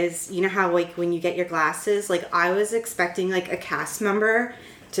was, how like when you get your glasses, like I was expecting like a cast member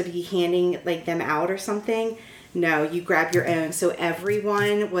to be handing like them out or something. No, you grab your own. So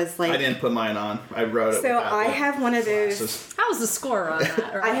everyone was like, I didn't put mine on. I wrote it. So I have one of those. How was the score on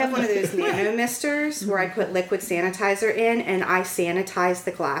that? I have one of those nano misters where I put liquid sanitizer in, and I sanitize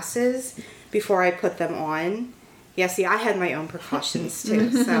the glasses before I put them on. Yeah, see, I had my own precautions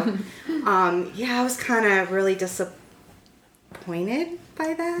too. So, I was kind of really disappointed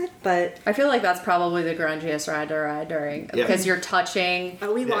by that, but I feel like that's probably the grungiest ride to ride during, because you're touching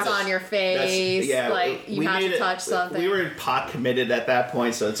what's on your face. Like, you have to touch something. We were pot committed at that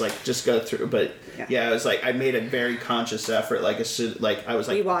point, so it's like, just go through. But Yeah, it was like I made a very conscious effort. Like I was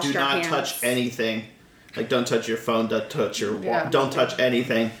We like, washed do our not hands. touch anything. Like, don't touch your phone. Don't touch your. Yeah. Don't touch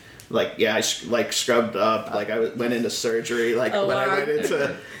anything. Like, yeah, I scrubbed up. Like, I went into surgery. Like, Oh, when wow. I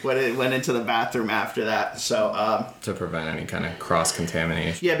went into the bathroom after that. So, To prevent any kind of cross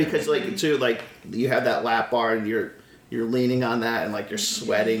contamination. yeah, because like too, like you have that lap bar and you're leaning on that and like you're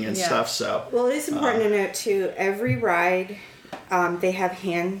sweating and Yeah. stuff. So, Well, it is important to note too. Every ride, they have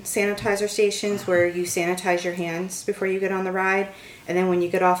hand sanitizer stations where you sanitize your hands before you get on the ride, and then when you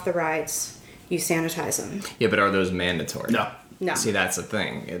get off the rides, you sanitize them. Yeah, but are those mandatory? no. No. See, that's the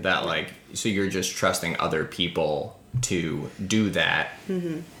thing. That so you're just trusting other people to do that.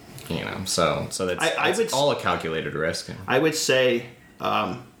 Mm-hmm. You know, so that's I would all a calculated risk. I would say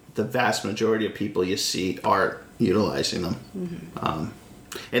the vast majority of people you see are utilizing them. Mm-hmm.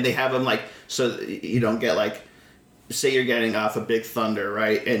 And they have them like, so you don't get like, say you're getting off a Big Thunder,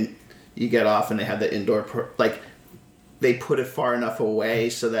 right? And you get off and they have the indoor, like, they put it far enough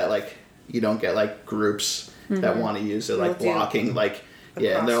away so that like, you don't get like groups that want to use it, like They'll do blocking, like, a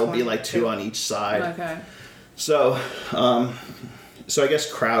yeah, and there'll be cross like one, two too. on each side. Okay. So, so I guess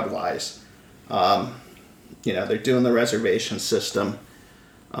crowd-wise, they're doing the reservation system.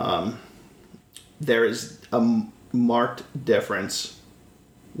 There is a marked difference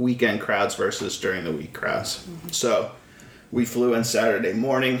weekend crowds versus during the week crowds. Mm-hmm. So, we flew in Saturday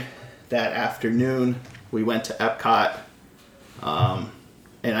morning. That afternoon, we went to Epcot,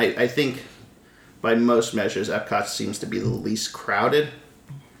 and I think by most measures, Epcot seems to be the least crowded.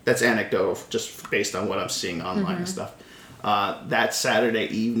 That's anecdotal, just based on what I'm seeing online and stuff. That Saturday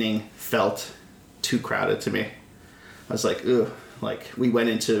evening felt too crowded to me. I was like, ugh. Like, we went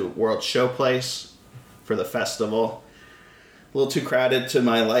into World Showplace for the festival. A little too crowded to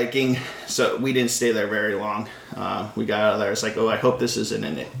my liking, so we didn't stay there very long. We got out of there. It's like, oh, I hope this isn't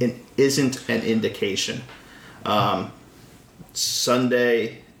an indication.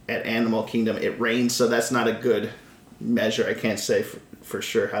 Sunday at Animal Kingdom, it rained, so that's not a good measure. I can't say for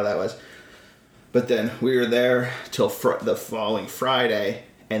sure how that was. But then we were there till the following Friday,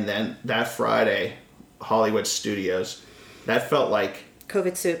 and then that Friday, Hollywood Studios, that felt like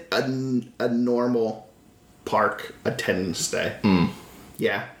COVID soup. a normal park attendance day.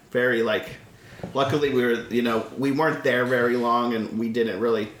 Yeah, very like, luckily we weren't there very long, and we didn't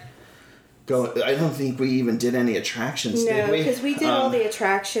really go. I don't think we even did any attractions, did No, we? because we did all the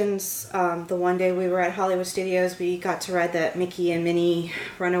attractions. The one day we were at Hollywood Studios, we got to ride that Mickey and Minnie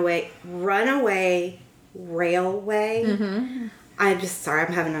Runaway Railway. Mm-hmm. I'm just sorry,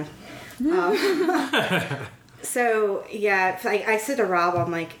 I'm having a. So yeah, I said to Rob,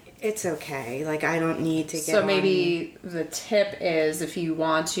 I'm like, it's okay. Like, I don't need to get. So on. maybe the tip is, if you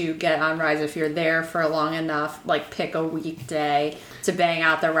want to get on rides, if you're there for long enough, like pick a weekday to bang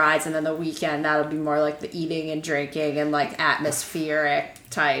out the rides, and then the weekend that'll be more like the eating and drinking and like atmospheric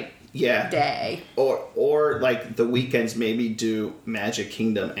type day. Or like the weekends maybe do Magic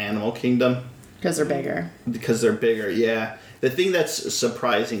Kingdom, Animal Kingdom. Because they're bigger. Because they're bigger, yeah. The thing that's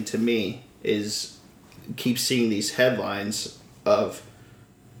surprising to me is keep seeing these headlines of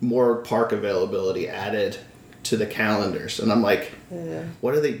more park availability added to the calendars, and I'm like,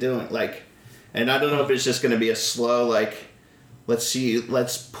 what are they doing? Like, and I don't know if it's just going to be a slow, like,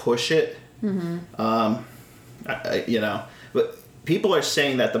 let's push it. Mm-hmm. But people are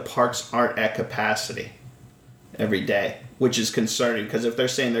saying that the parks aren't at capacity every day, which is concerning, because if they're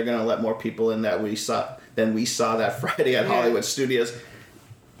saying they're going to let more people in than we saw that Friday at Hollywood Studios,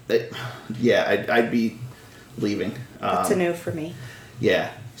 I'd be leaving. That's a no for me.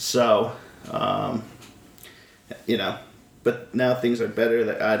 Yeah. So, but now things are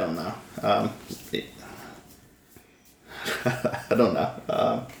better. I don't know. I don't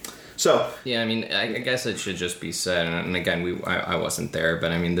know. So Yeah, I mean, I guess it should just be said, and again, I wasn't there,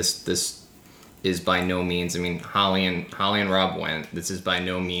 but I mean, this is by no means. I mean, Holly and Rob went. This is by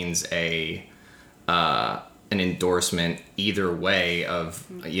no means an endorsement either way of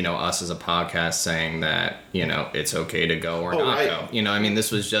us as a podcast saying that it's okay to go or not go. I mean,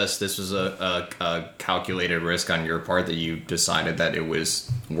 this was a calculated risk on your part that you decided that it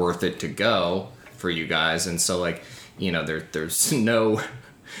was worth it to go for you guys, and so there's no.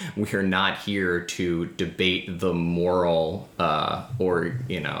 We're not here to debate the moral or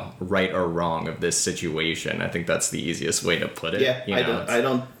right or wrong of this situation. I think that's the easiest way to put it. Yeah,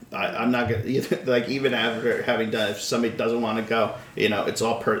 I'm not gonna even after having done it, if somebody doesn't want to go, it's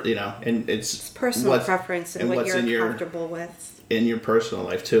all and it's personal preference and what what's you're comfortable with in your personal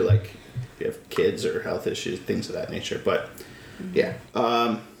life too. Like if you have kids or health issues, things of that nature. But yeah,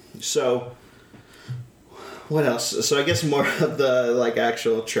 so what else? So I guess more of the like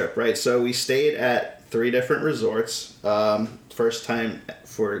actual trip, right? So we stayed at 3 different resorts. First time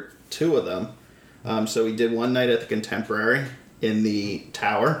for 2 of them. So we did one night at the Contemporary in the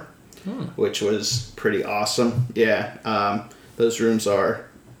Tower, which was pretty awesome. Yeah, those rooms are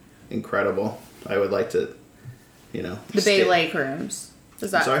incredible. I would like to, The Bay Lake rooms.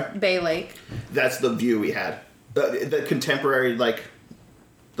 Is that Sorry? Bay Lake? That's the view we had. The Contemporary, like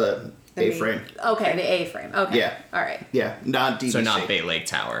the A-frame. Okay, the A-frame. Okay. Yeah. All right. Yeah, not DVC. So not Bay Lake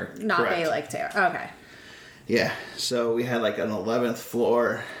Tower. Not Correct. Bay Lake Tower. Okay. Yeah, so we had like an 11th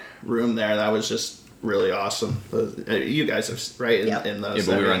floor room there. That was just really awesome. You guys have right in those.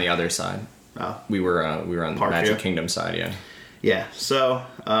 Yeah, but we were on the other side. Oh. We were on the Parkview. Magic Kingdom side, yeah. Yeah, so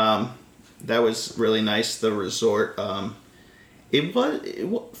that was really nice. The resort, it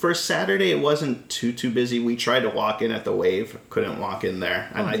was for Saturday. It wasn't too busy. We tried to walk in at the Wave, couldn't walk in there,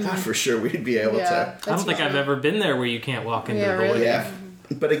 and I thought for sure we'd be able to. I don't think I've ever been there where you can't walk into Yeah, the really? Wave. Yeah,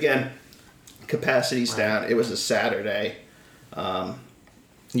 but again, capacity's down. It was a Saturday.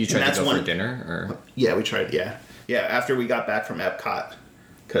 You tried that's to go one- for dinner, or Yeah, we tried. Yeah. After we got back from Epcot,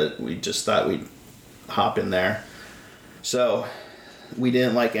 because we just thought we'd hop in there. So we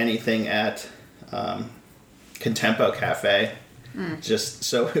didn't like anything at Contempo Cafe. Just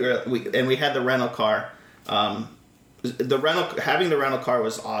so we had the rental car. Having the rental car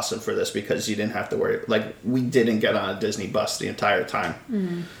was awesome for this because you didn't have to worry. Like we didn't get on a Disney bus the entire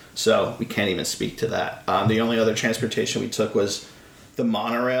time, so we can't even speak to that. The only other transportation we took was the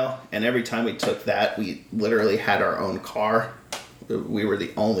monorail, and every time we took that, we literally had our own car. We were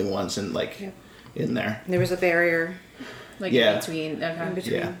the only ones in there. There was a barrier Like Yeah. in between. Okay. in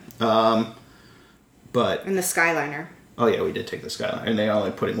between. Yeah. But And the Skyliner. oh yeah, we did take the Skyliner, and they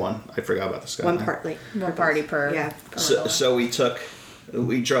only put in one. I forgot about the Skyliner. One part late. One party per. Yeah. So we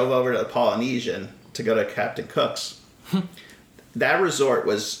drove over to the Polynesian to go to Captain Cook's. That resort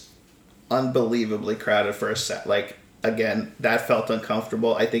was unbelievably crowded for a set. Like again, that felt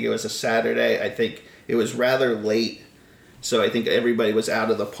uncomfortable. I think it was a Saturday. I think it was rather late, so I think everybody was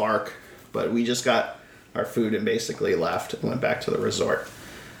out of the park. But we just got our food and basically left and went back to the resort.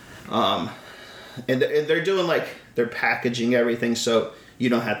 And they're doing they're packaging everything so you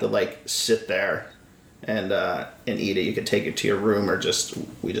don't have to sit there and eat it. You could take it to your room or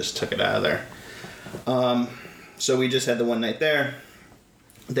we just took it out of there. So we just had the one night there.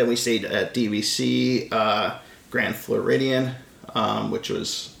 Then we stayed at DVC Grand Floridian, which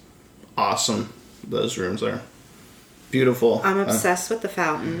was awesome. Those rooms are beautiful. I'm obsessed with the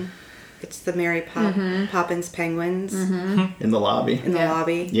fountain. It's the Mary Poppins Penguins in the lobby. in the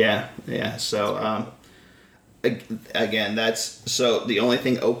lobby. Yeah. So, again, so the only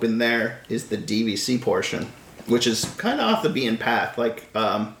thing open there is the DVC portion, which is kind of off the beaten path.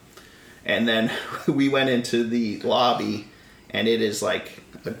 And then we went into the lobby, and it is like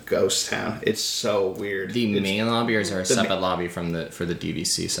a ghost town. It's so weird. the main lobby, or is there a the separate lobby for the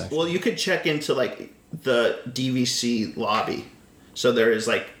DVC section? Well, you could check into the DVC lobby. So there is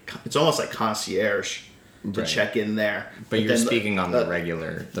it's almost like concierge to Right. check in there. But you're then speaking on the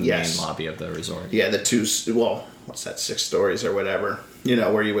yes. main lobby of the resort. Yeah, the 6 stories or whatever,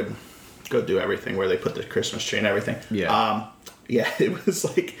 where you would go do everything, where they put the Christmas tree and everything. Yeah. Yeah, it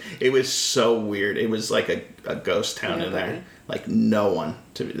was so weird. It was like a ghost town in there. No one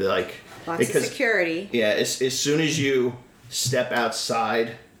Lots of security. Yeah, as soon as you step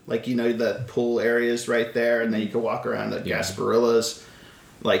outside, the pool areas right there, and then you can walk around the Gasparillas,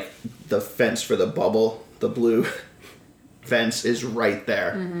 the fence for the bubble, the blue fence is right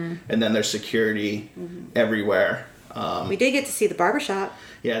there. And then there's security everywhere. We did get to see the barbershop.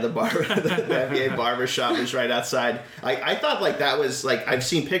 Yeah, the NBA barbershop is right outside. I thought that was I've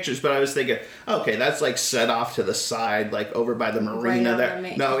seen pictures, but I was thinking, okay, that's set off to the side, over by the marina on there. the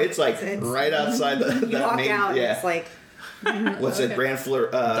main- No, it's right outside You that walk main. out Yeah, and it's what's it? Grand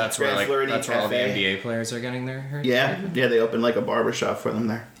Floridian That's where all the Cafe. NBA players are getting their hair. Yeah, they opened a barbershop for them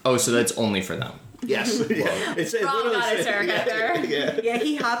there. Oh, so that's only for them. Yes, yeah. It Rob literally got his said- haircut there. Yeah. yeah,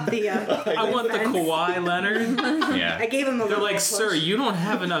 he hopped the. I want the fence. Kawhi Leonard. Yeah. I gave him a They're little like, push. sir, you don't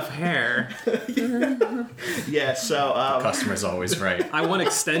have enough hair. Yeah, so Customer's always right. I want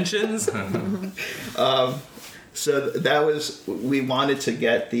extensions. so that was we wanted to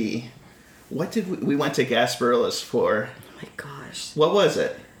get the. What did we went to Gasparillas for? Oh my gosh. What was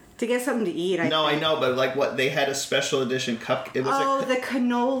it? To get something to eat. No, I think. know, but what they had a special edition cup. It was Oh, a the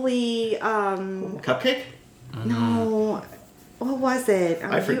cannoli. cupcake. No. What was it?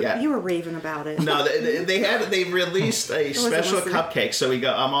 I forget. You were raving about it. No, they released a special wasn't it? cupcake. So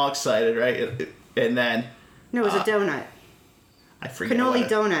I'm all excited, right? And then No, it was a donut. I forget. Cannoli what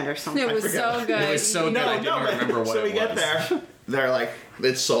donut or something. It was so good. It was so good. I didn't remember what so it we was. get there. They're like,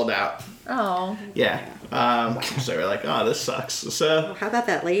 it's sold out. Oh. Yeah. So we're like, oh, this sucks. So How about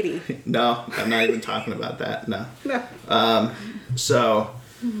that lady? no, I'm not even talking about that. No. No. So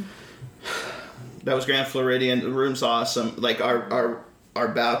that was Grand Floridian. The room's awesome. Like our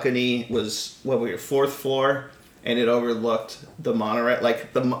balcony was what we were 4th floor, and it overlooked the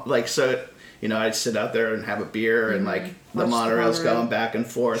monorail. So. You know, I'd sit out there and have a beer, and like the Watch the monorail's monorail. going back and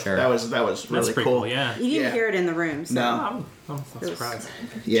forth. Sure. That was That's really pretty cool. cool. Yeah. You didn't Yeah. hear it in the room. So. No. I'm not surprised.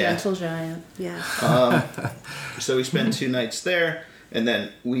 Yeah. Gentle Giant. Yeah. So we spent 2 nights there, and then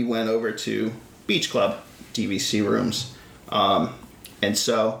we went over to Beach Club DVC rooms, and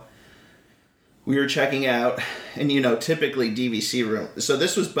so we were checking out, and you know, typically DVC room. So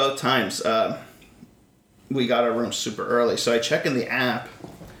this was both times. We got our room super early, so I check in the app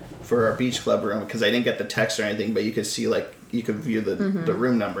for our Beach Club room because I didn't get the text or anything, but you could see you could view the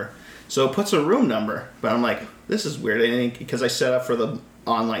room number. So it puts a room number, but I'm like, this is weird. I didn't, because I set up for the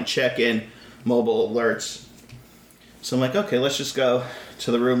online check-in, mobile alerts. So I'm like, okay, let's just go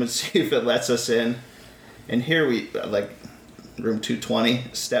to the room and see if it lets us in. And here we, like, room 220,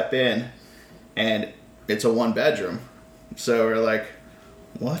 step in, and it's a 1-bedroom. So we're like,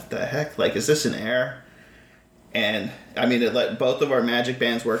 what the heck? Like, is this an error? And I mean, it let both of our magic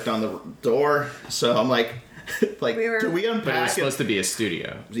bands worked on the door. So I'm like, do we unpack But it was it? supposed to be a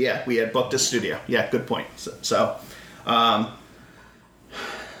studio. Yeah, we had booked a studio. Yeah, good point.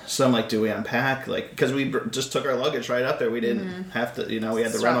 So I'm like, do we unpack? Like, because we just took our luggage right up there. We didn't have to, you know, we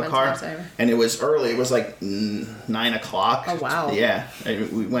had the Stop rental and car. stop, And it was early. It was like 9 o'clock. Oh, wow. Yeah.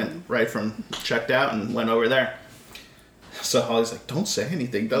 And we went right from checked out and went over there. So Holly's like, don't say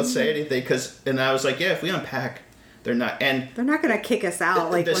anything. Don't say anything. And I was like, yeah, if we unpack, they're not. And They're not going to kick us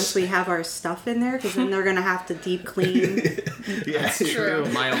out like This- once we have our stuff in there because then they're going to have to deep clean. yeah, True.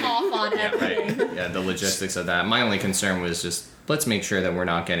 My only- Off on Yeah, everything. right. Yeah, the logistics of that. My only concern was just let's make sure that we're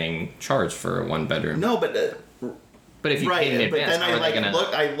not getting charged for a 1-bedroom. No, but But if you right. paid in But advance, then how are they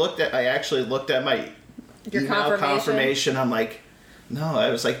gonna? I actually looked at my Your email confirmation. I'm like, no, I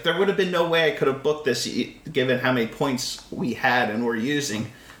was like, there would have been no way I could have booked this given how many points we had and were using.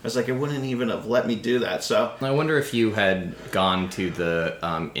 I was like, it wouldn't even have let me do that. So I wonder if you had gone to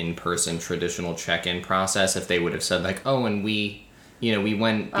the in-person traditional check-in process, if they would have said like, oh, and we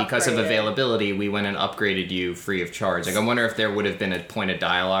went because of Upgraded. availability, we went and upgraded you free of charge. Like, I wonder if there would have been a point of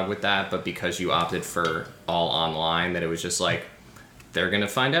dialogue with that, but because you opted for all online, that it was just like, they're gonna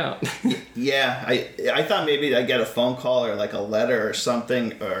find out. yeah, I thought maybe I'd get a phone call or like a letter or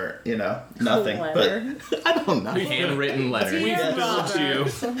something or nothing. letter? But I don't know. Handwritten letter. Dear Billed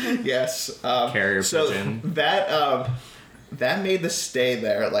you. Yes, Carrier so pigeon. that made the stay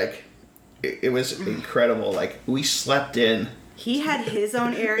there like it was incredible. Like we slept in. He had his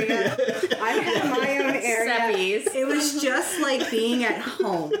own area. I had my own area. Seppies. It was just like being at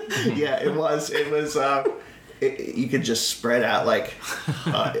home. Yeah, it was. You could just spread out like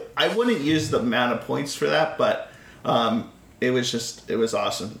I wouldn't use the amount of points for that, but it was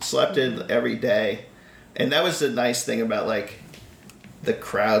awesome. Slept in every day, and that was the nice thing about like the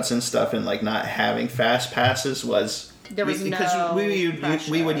crowds and stuff, and like not having fast passes was There was because no we would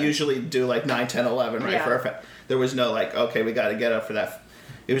pressure. usually do like 9, 10, 11 right Yeah. for our there was no like okay we got to get up for that.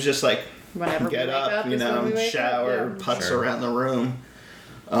 It was just like Whenever we get wake up, up is when we wake up, shower, yeah. putz Sure. around the room,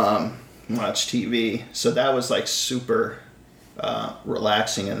 watch TV. So that was like super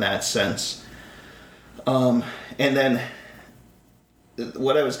relaxing in that sense. And then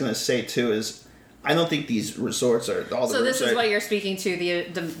what I was going to say too is I don't think these resorts are all the So this rooms is are what you're speaking to,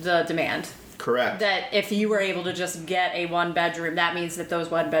 the demand. correct. That if you were able to just get a 1-bedroom, that means that those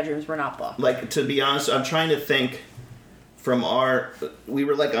 1-bedrooms were not booked. Like to be honest, I'm trying to think from we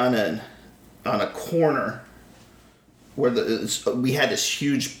were like on a corner where we had this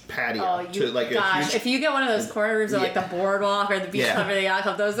huge patio Oh, if you get one of those corner rooms at like Yeah. the boardwalk or the beach Yeah. club or the yacht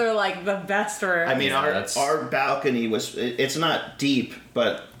club, those are like the best rooms. I mean, Yeah, that's- our balcony it's not deep,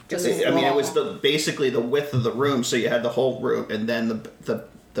 but Just it was long. basically the width of the room, so you had the whole room and then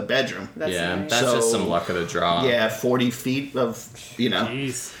the bedroom. That's Yeah, nice. that's just So- some luck of the draw. Yeah, 40 feet of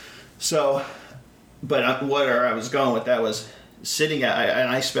Jeez. So, but where I was going with that was sitting and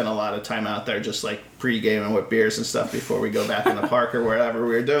I spent a lot of time out there just like pre-gaming with beers and stuff before we go back in the park or wherever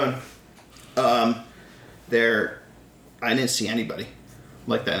we were doing. I didn't see anybody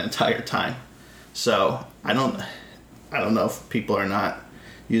like that entire time. So I don't know if people are not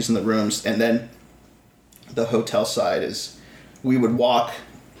using the rooms. And then the hotel side is we would walk.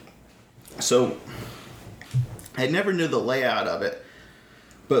 So I never knew the layout of it,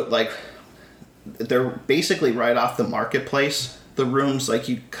 but like they're basically right off the marketplace. the rooms, like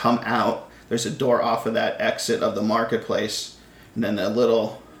you come out, there's a door off of that exit of the marketplace, and then a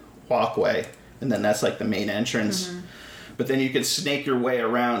little walkway, and then that's like the main entrance. Mm-hmm. But then you can snake your way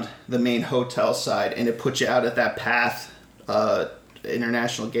around the main hotel side, and it puts you out at that path,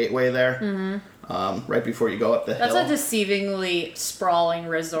 International Gateway there, right before you go up the hill. That's a deceivingly sprawling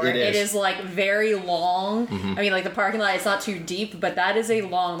resort. It is like very long. Mm-hmm. I mean, like the parking lot, it's not too deep, but that is a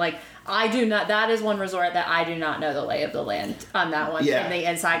long, like, that is one resort that I do not know the lay of the land on that one in the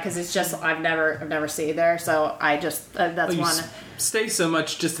inside, because it's just, I've never stayed there, so I just, that's one. Stay so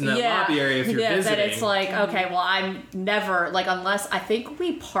much just in that lobby area if you're visiting. That it's like, okay, well, I'm never, like, unless, I think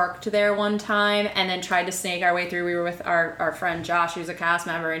we parked there one time and then tried to snake our way through. We were with our friend Josh, who's a cast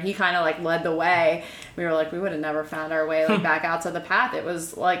member, and he kind of, like, led the way. We were like, we would have never found our way, like, back out to the path. It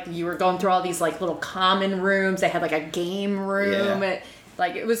was, like, you were going through all these, like, little common rooms. They had, like, a game room. Yeah.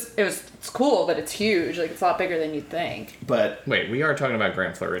 Like, it's cool, but it's huge. Like, it's a lot bigger than you'd think. But wait, we are talking about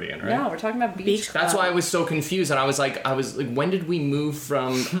Grand Floridian, right? No, we're talking about Beach Club. That's why I was so confused, and I was like, when did we move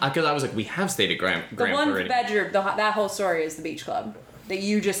from? Because I was like, we have stayed at Grand Floridian. The one bedroom, that whole story is the Beach Club that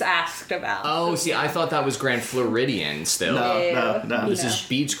you just asked about. Oh, see, I thought that was Grand Floridian still. No. This is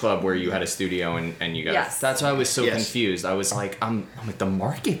Beach Club where you had a studio and you guys. Yes. That's why I was so confused. I was like, I'm at the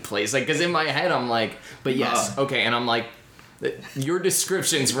marketplace, like, because in my head I'm like, but yes, okay, and I'm like. Your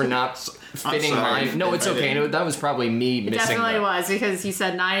descriptions were not fitting mine. No, it's okay. No, that was probably me missing. It definitely was, because you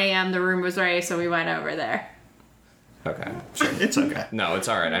said 9 a.m. the room was ready, so we went over there. Okay, sure. It's okay. No, it's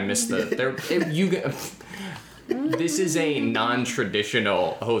all right. I missed this is a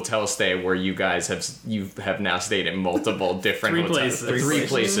non-traditional hotel stay where you guys have now stayed at multiple different hotels. Three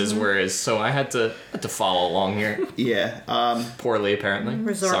places. Whereas, so I had to follow along here. Yeah. Poorly, apparently.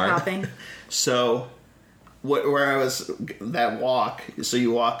 Resort hopping. So. Where I was, that walk, so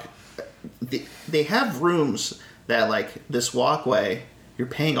you walk, they have rooms that, like, this walkway, you're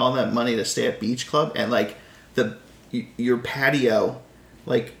paying all that money to stay at Beach Club, and, like, your patio,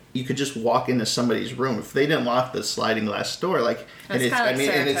 like, you could just walk into somebody's room. If they didn't lock the sliding glass door, like, and it's, I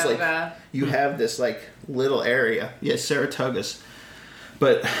mean, and it's like, you have this, like, little area. Yeah, Saratoga's.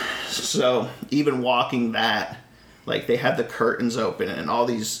 But, so, even walking that, like, they have the curtains open, and all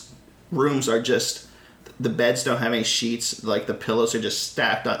these rooms are just... The beds don't have any sheets. Like, the pillows are just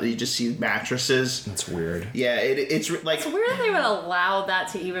stacked on. You just see mattresses. That's weird. Yeah, it's like... It's weird that they would allow that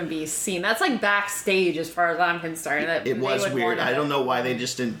to even be seen. That's, like, backstage as far as I'm concerned. It was weird. I don't know why they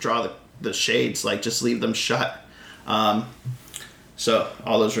just didn't draw the shades. Like, just leave them shut. So,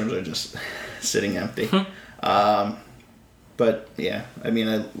 all those rooms are just sitting empty. But, yeah. I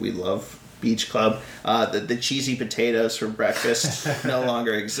mean, we love Beach Club. The cheesy potatoes for breakfast no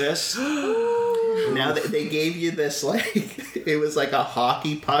longer exist. Now they gave you this, like, it was like a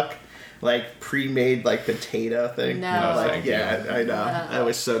hockey puck, like, pre-made, like, potato thing. No. Like, yeah, I know. I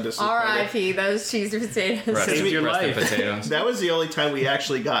was so disappointed. R.I.P. those cheesy potatoes. Saved your life. Potatoes. That was the only time we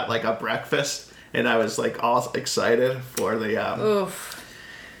actually got, like, a breakfast, and I was, like, all excited for the... Oof.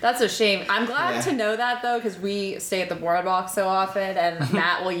 That's a shame. I'm glad to know that, though, because we stay at the Boardwalk so often, and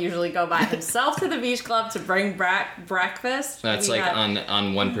Matt will usually go by himself to the Beach Club to bring breakfast. That's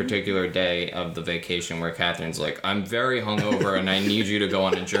on one particular day of the vacation where Catherine's like, I'm very hungover and I need you to go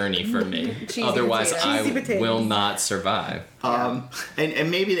on a journey for me. Otherwise, I will not survive. And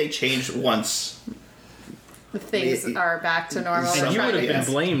maybe they changed once. Things are back to normal. And you would have been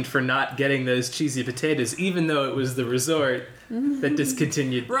blamed for not getting those cheesy potatoes, even though it was the resort that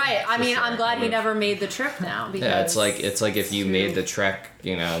discontinued. Right. I mean, I'm glad he never made the trip now. Because it's like if you made the trek,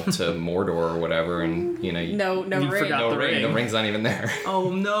 to Mordor or whatever, and no you ring. Forgot the ring. The ring's not even there. Oh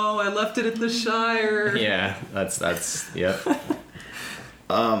no! I left it at the Shire. Yeah, that's yep.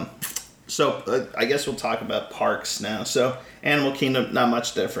 So I guess we'll talk about parks now. So Animal Kingdom, not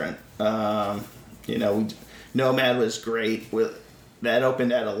much different. Nomad was great. That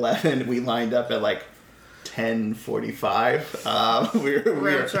opened at 11. We lined up at like 10:45. We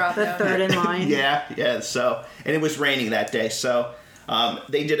were the third in line. Yeah. So, and it was raining that day. So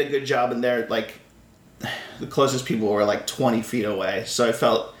they did a good job in there. Like, the closest people were like 20 feet away. So I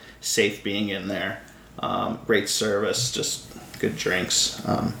felt safe being in there. Great service, just good drinks.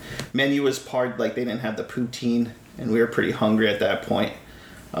 Menu was they didn't have the poutine, and we were pretty hungry at that point.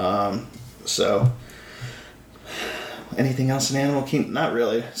 So. Anything else in Animal Kingdom? Not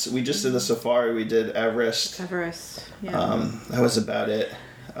really. So we just did the safari. We did Everest. Yeah. That was about it.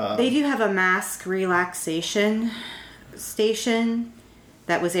 They do have a mask relaxation station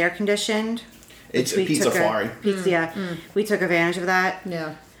that was air conditioned. It's a pizza safari. We took advantage of that.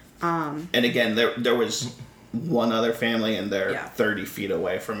 Yeah. And again, there was one other family, and they're 30 feet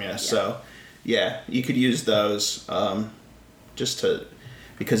away from you. Yeah. So, yeah, you could use those.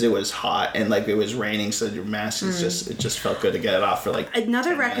 because it was hot and like it was raining, so your mask is it just felt good to get it off for like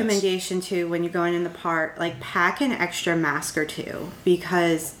Another 10 minutes. recommendation too, when you're going in the park, like pack an extra mask or two,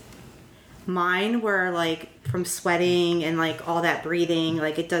 because mine were like from sweating and like all that breathing,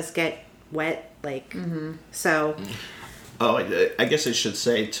 like it does get wet, like so. Oh, I guess I should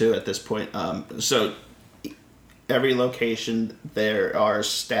say too at this point. So every location there are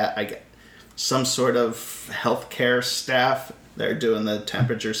some sort of healthcare staff. They're doing the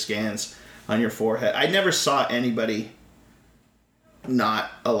temperature scans on your forehead. I never saw anybody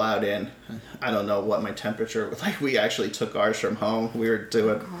not allowed in. I don't know what my temperature was. Like, we actually took ours from home. We were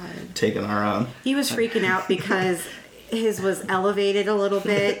taking our own. He was freaking out because his was elevated a little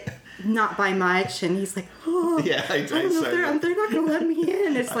bit, not by much, and he's like, "Oh, Yeah, I don't know if they're not going to let me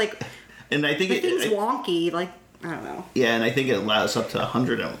in." It's like, And I think the thing's wonky. Like, I don't know. Yeah, and I think it allows up to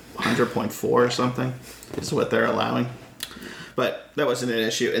 100.4 or something is what they're allowing. But that wasn't an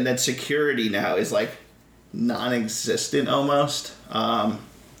issue. And then security now is like non-existent almost.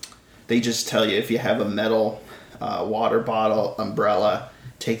 They just tell you if you have a metal water bottle, umbrella,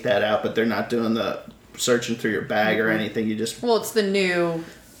 take that out. But they're not doing the searching through your bag or anything. You just... Well, it's the new...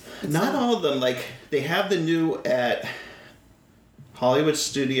 Not all of them. Like, they have the new at Hollywood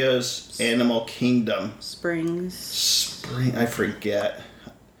Studios Animal Kingdom. Spring, I forget.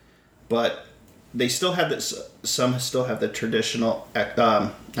 But they still have this. Some still have the traditional,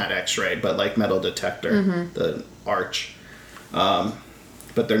 not X-ray, but like metal detector, the arch.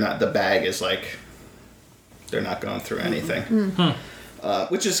 But they're not. The bag is like, they're not going through anything,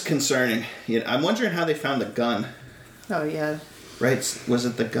 which is concerning. You know, I'm wondering how they found the gun. Oh, yeah. Right? Was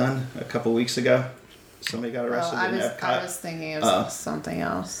it the gun a couple weeks ago? Somebody got arrested in Epcot. I was thinking of something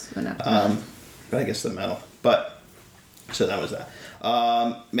else in Epcot. But I guess the metal. But so that was that.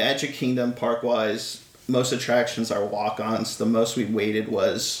 Magic Kingdom park wise, most attractions are walk-ons. The most we waited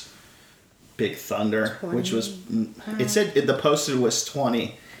was Big Thunder, 20. which was it said the posted was 20.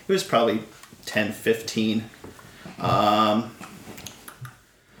 It was probably 10, 15.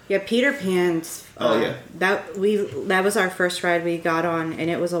 Yeah, Peter Pan's. Oh, yeah. That was our first ride we got on, and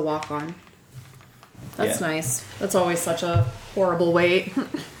it was a walk on. That's yeah. nice. That's always such a horrible wait.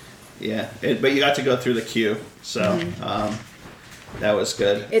 Yeah, but you got to go through the queue, so that was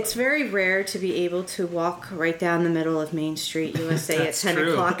good. It's very rare to be able to walk right down the middle of Main Street, USA at That's 10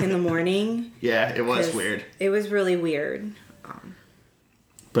 true. o'clock in the morning. Yeah, it was 'cause weird. It was really weird.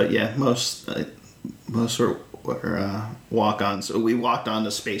 But yeah, most were walk-ons. So we walked on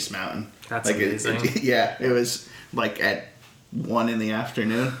to Space Mountain. That's like amazing. It was like at 1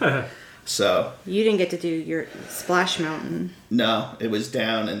 PM. So You didn't get to do your Splash Mountain. no, it was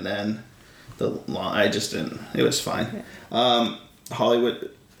down, and then I just didn't. It was fine. Hollywood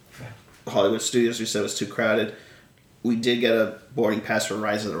Studios, we said, was too crowded. We did get a boarding pass for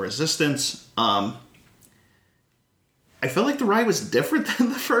Rise of the Resistance. I felt like the ride was different than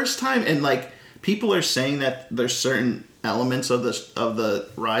the first time, and like people are saying that there's certain elements of the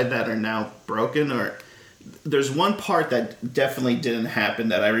ride that are now broken, or there's one part that definitely didn't happen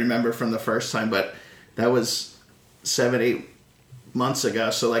that I remember from the first time, but that was 7-8 months ago,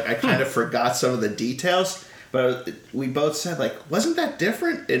 so like I kind of forgot some of the details. But we both said, like, wasn't that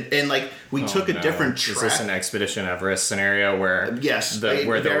different? And like, we took a different track. Is this an Expedition Everest scenario where Yes, the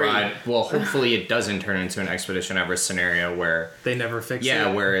very- ride? Well, hopefully it doesn't turn into an Expedition Everest scenario where They never fix it.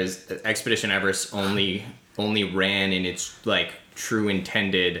 yeah, whereas Expedition Everest only ran in its like true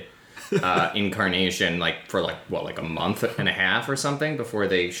intended incarnation like for like a month and a half or something before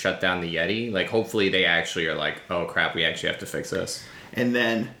they shut down the Yeti. Like, hopefully they actually are like, oh crap, we actually have to fix this. And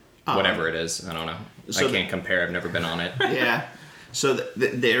then Whatever it is, I don't know. so I can't compare. I've never been on it. yeah. So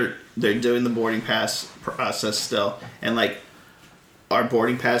they're doing the boarding pass process still, and like our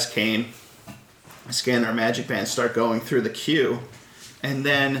boarding pass came, scan our Magic Band, start going through the queue, and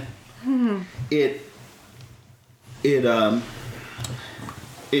then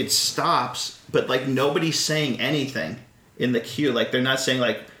it stops, but like nobody's saying anything in the queue. Like they're not saying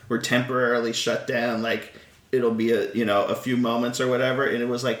like we're temporarily shut down. Like it'll be a few moments or whatever. And it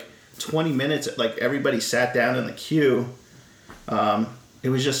was like 20 minutes. Like everybody sat down in the queue. It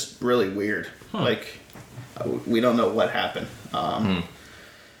was just really weird. Like we don't know what happened.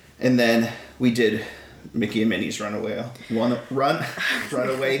 And then we did Mickey and Minnie's Runaway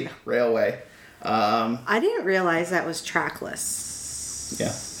Railway. I didn't realize that was trackless.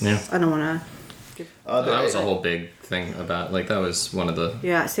 Yeah. I don't want to. That was a whole big thing about like that was one of the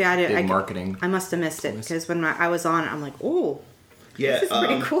Yeah, see, I didn't. big marketing. I must have missed it because when I was on, I'm like, oh, Yeah. this is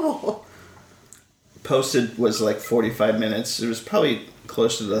pretty cool. Posted was like 45 minutes. It was probably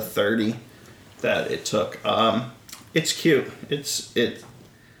close to the 30 that it took. it's cute.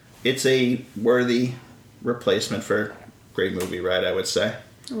 It's a worthy replacement for Great Movie Ride, I would say.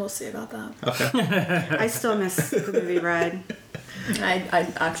 We'll see about that. Okay. I still miss the movie Ride. I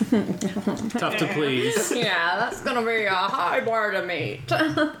Tough to please. yeah, that's gonna be a high bar to meet.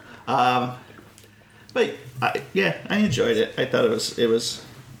 But I enjoyed it. I thought it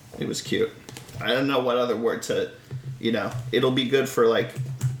was cute. I don't know what other word to, it'll be good for like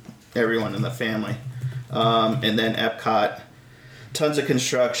everyone in the family. And then Epcot, tons of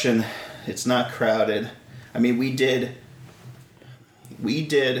construction. It's not crowded. I mean, we did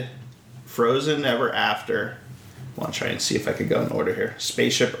Frozen Ever After. I want to try and see if I could go in order here.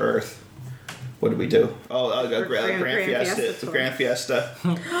 Spaceship Earth. What did we do? Oh, Grand Fiesta. Grand Fiesta.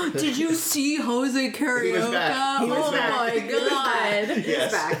 Did you see Jose Carioca? He was back. He was oh back. my god!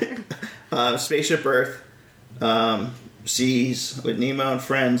 Yes. Spaceship Earth. Seas with Nemo and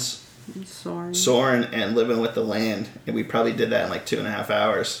friends. Soarin' and Living with the Land. And we probably did that in like 2.5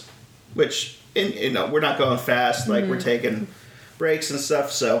 hours. Which, we're not going fast. Like, we're taking breaks and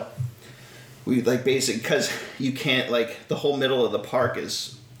stuff. So, we like because you can't, like, the whole middle of the park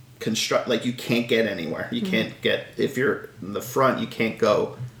is like, you can't get anywhere. You can't get, if you're in the front, you can't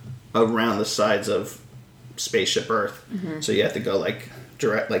go around the sides of Spaceship Earth. So you have to go like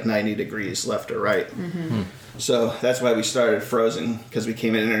direct, like 90 degrees left or right. So that's why we started Frozen, because we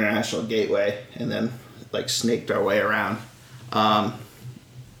came in International Gateway and then like snaked our way around.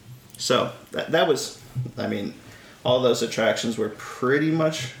 So that was, I mean, all those attractions were pretty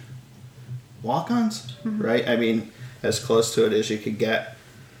much walk-ons, right? I mean, as close to it as you could get.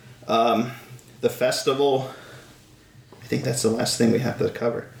 The festival, I think that's the last thing we have to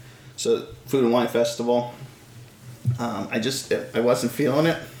cover. So, Food and Wine Festival, I wasn't feeling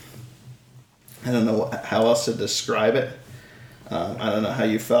it. I don't know how else to describe it. I don't know how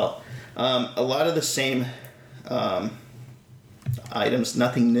you felt. A lot of the same items,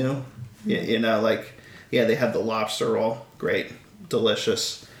 nothing new. They have the lobster roll, great,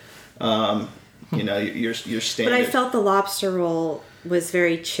 delicious. Your standard. But I felt the lobster roll was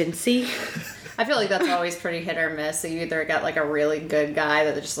very chintzy. I feel like that's always pretty hit or miss. So you either get like a really good guy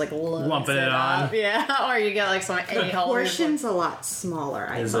that just like Lumping it up, on. yeah, or you get like some a-hole. Portion's a lot smaller,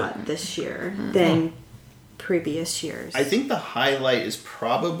 I thought, this year than previous years. I think the highlight is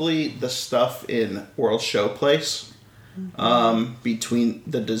probably the stuff in World Showplace, between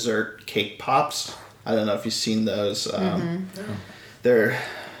the dessert cake pops. I don't know if you've seen those. They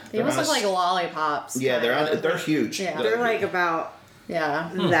almost look like lollipops. Yeah, they're huge. Yeah. They're like about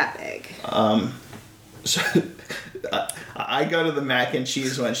that big. So I go to the mac and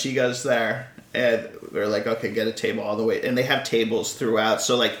cheese when she goes there, and we're like, okay, get a table all the way, and they have tables throughout.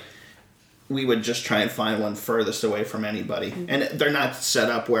 So like, we would just try and find one furthest away from anybody, and they're not set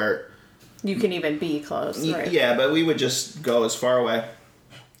up where you can even be close. Right? Yeah, but we would just go as far away,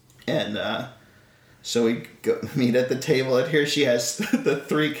 and so we go meet at the table, and here she has the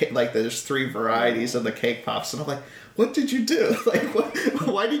three there's 3 varieties of the cake pops, and I'm like, what did you do? Like,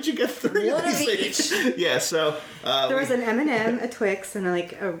 why did you get 3 of these? Yeah, so there was an M&M, a Twix, and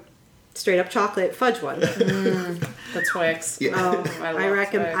a straight up chocolate fudge one. The Twix. Yeah. Oh, Twix.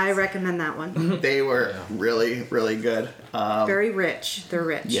 I recommend that one. They were really, really good. Very rich. They're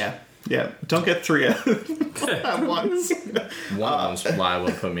rich. Yeah. Don't get 3 at once. One of them's why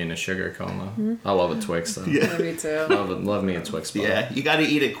will put me in a sugar coma. I love a Twix though. Yeah. Me too. Love me a Twix bar. Yeah, you got to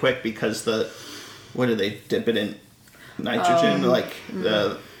eat it quick because what do they dip it in? Nitrogen,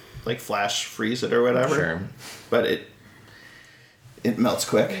 like flash freeze it or whatever. Sure. But it melts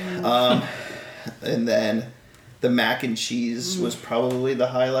quick. And then the mac and cheese was probably the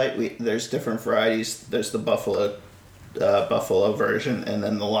highlight. There's different varieties. There's the buffalo version, and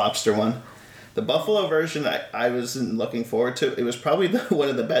then the lobster one. The buffalo version I wasn't looking forward to. It was probably one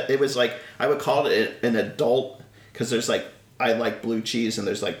of the best. It was like, I would call it an adult, because there's like, I like blue cheese, and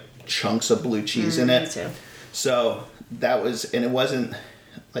there's like chunks of blue cheese in it. Me too. So that was, and it wasn't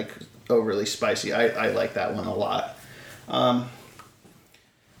like overly spicy. I like that one a lot.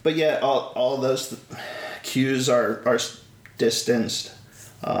 But yeah, all those queues are distanced.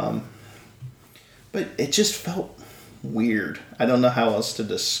 But it just felt weird. I don't know how else to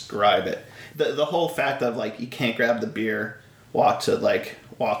describe it. The whole fact of like, you can't grab the beer, walk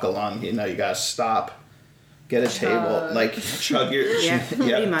along, you gotta stop, get a table, like chug your...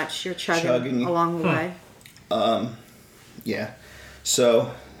 Pretty much. You're chugging along the way. Yeah.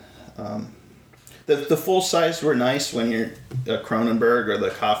 So, the full size were nice when you're a Kronenberg or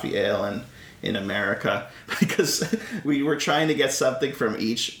the coffee ale in America, because we were trying to get something from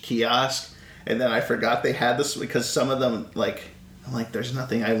each kiosk, and then I forgot they had this, because some of them, like, I'm like, there's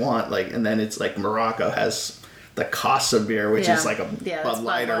nothing I want, like, and then it's like Morocco has the Casa beer, which is like a Yeah, Bud that's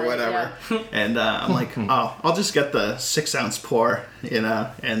Light Bud or Light, whatever. And I'm like, oh, I'll just get the 6-ounce pour,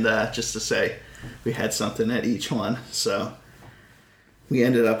 and just to say we had something at each one. So we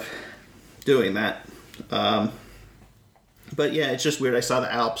ended up doing that. But yeah, it's just weird. I saw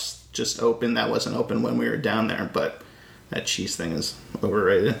the Alps just open. That wasn't open when we were down there, but that cheese thing is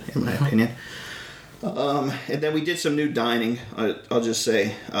overrated, in my opinion. And then we did some new dining. I'll just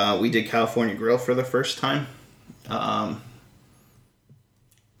say we did California Grill for the first time.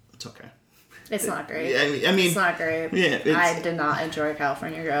 It's okay. It's not great. I mean, it's not great. Yeah, I did not enjoy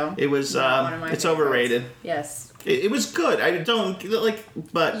California Grill. it was. Not one of my It's favorites. overrated. Yes. It was good. I don't like,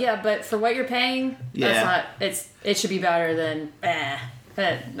 but Yeah, but for what you're paying, Yeah. it should be better than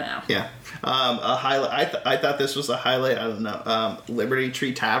no. yeah. A highlight. I thought this was a highlight. I don't know. Liberty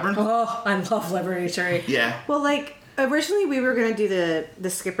Tree Tavern. Oh, I love Liberty Tree. Yeah. Well, like originally we were gonna do the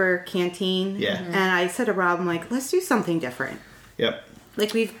Skipper Canteen. Yeah. And I said to Rob, I'm like, let's do something different. Yep.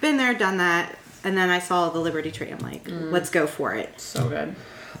 Like we've been there, done that, and then I saw the Liberty Tree. I'm like, let's go for it. So good.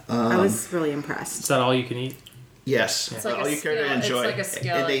 I was really Is impressed. that all you can eat? Yes. It's like All a you care to skill- enjoy. It's like a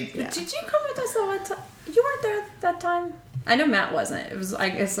skill. And they, Did you come with us that one time? You weren't there that time. I know Matt wasn't. It was. I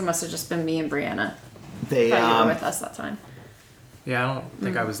guess it must have just been me and Brianna. they Thought you were with us that time. Yeah, I don't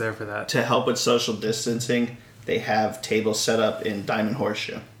think I was there for that. to help with social distancing, they have tables set up in Diamond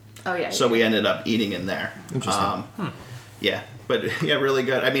Horseshoe. Oh yeah. So we ended up eating in there. Interesting. Yeah, but yeah, really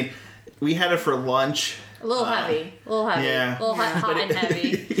good. I mean, we had it for lunch. a little heavy. A little heavy. yeah. A little hot and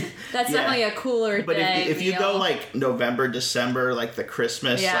heavy. That's Yeah. definitely a cooler But day. if you go meal. like November, December, like the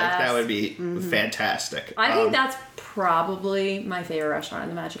Christmas, like that Yes. would be fantastic. I think that's probably my favorite restaurant in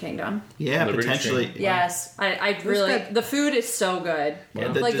the Magic Kingdom. yeah, Liberty potentially. Tree. Yes, I really. good. The food is so good. Yeah,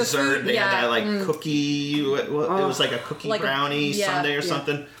 the Like the dessert, food- they had yeah, that like cookie. It was like a cookie Like a- brownie yeah, sundae or yeah.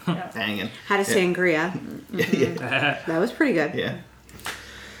 something. Yeah. Banging. Had a sangria. Yeah. That was pretty good. Yeah.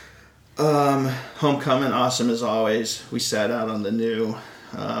 Homecoming, awesome as always. We sat out on the new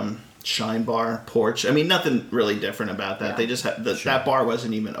Shine Bar porch. I mean, nothing really different about that. Yeah. They just had that bar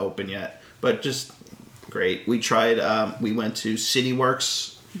wasn't even open yet, but just great. We tried. We went to City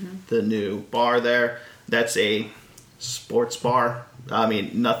Works, the new bar there. That's a sports bar. I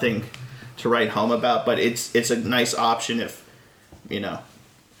mean, nothing to write home about, but it's a nice option if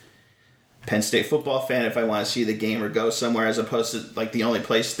Penn State football fan, if I want to see the game or go somewhere, as opposed to like the only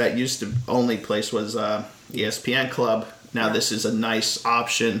place was ESPN Club. Now this is a nice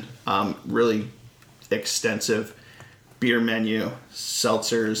option, really extensive beer menu,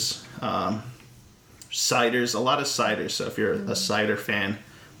 seltzers, ciders, a lot of ciders. So if you're a cider fan,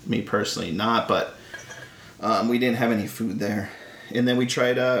 me personally not, but we didn't have any food there. And then we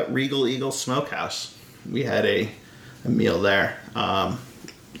tried Regal Eagle Smokehouse. We had a meal there.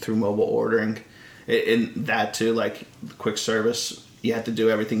 Through mobile ordering, and that too, like quick service, you have to do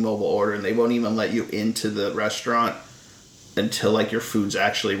everything mobile order, and they won't even let you into the restaurant until like your food's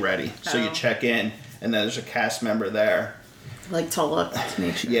actually ready. So you Oh. check in, and then there's a cast member there. like to look to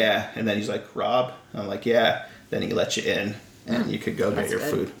make sure. Yeah, and then he's like, Rob, I'm like, yeah. Then he lets you in, and you could go get That's your good.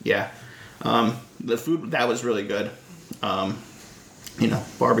 food. Yeah, the food that was really good.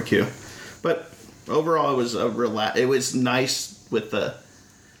 Barbecue, but overall it was It was nice with the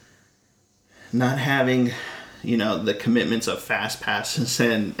not having, the commitments of fast passes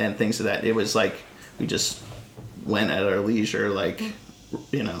and things of that. It was like we just went at our leisure, like,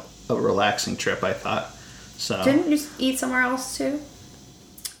 a relaxing trip, I thought. So, Didn't you eat somewhere else too?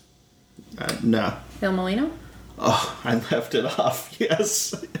 no. El Molino? Oh, I left it off.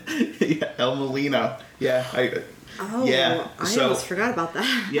 Yes. Yeah, El Molino. Yeah. Oh, Yeah, I so- almost forgot about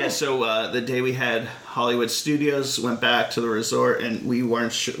that. Yeah, so the day we had Hollywood Studios, went back to the resort, and we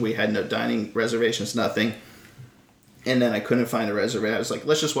weren't sure, we had no dining reservations, nothing. And then I couldn't find a reservation. I was like,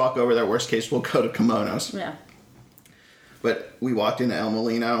 let's just walk over there. Worst case, we'll go to Kimonos. Yeah, But we walked into El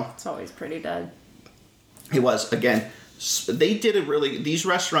Molino. it's always pretty dead. It was, again, they did it really, these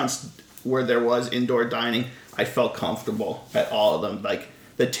restaurants where there was indoor dining, I felt comfortable at all of them. Like,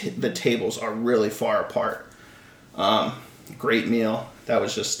 the tables are really far apart. Great meal. That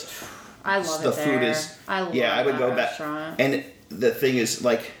was just... I love the it there. food is I love I would that go back. restaurant. And the thing is,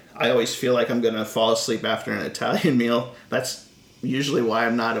 like, I always feel like I'm gonna fall asleep after an Italian meal. That's usually why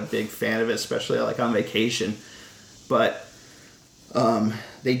I'm not a big fan of it, especially like on vacation. But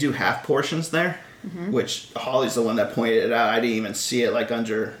they do half portions there, which Holly's the one that pointed it out. I didn't even see it like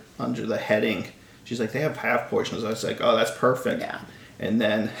under the heading. She's like, they have half portions. I was like, oh, that's perfect. Yeah. And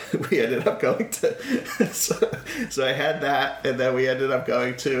then we ended up going to, so I had that, and then we ended up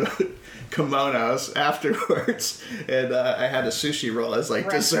going to Kimonos afterwards, and I had a sushi roll as like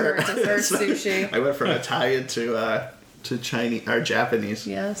dessert. Dessert So sushi. I went from Italian to Chinese or Japanese.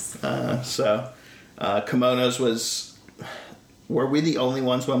 Yes. Kimonos were we the only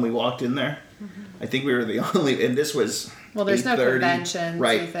ones when we walked in there? I think we were the only, and this was Well, there's no 8:30, conventions,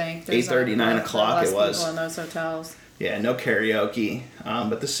 right? you think? 8:30, 9 o'clock it was. People in those hotels. Yeah, no karaoke,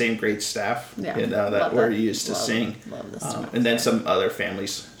 but the same great staff Yeah, that love we're that. used to seeing. Love this stuff. And then some other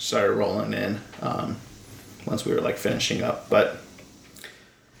families started rolling in once we were like finishing up. But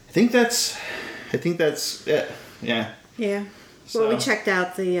I think that's it. Yeah. Yeah. So- Well, we checked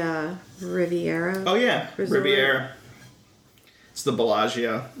out the Riviera. Oh yeah, Resort. Riviera. It's the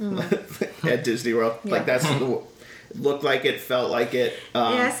Bellagio at Disney World. Like that's looked like it, felt like it.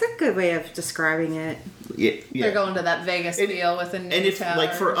 Yeah, it's a good way of describing it. Yeah. They're going to that Vegas And- feel with a new And if tower.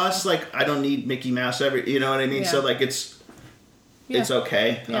 like for us, like I don't need Mickey Mouse you know what I mean? Yeah. So like it's Yeah.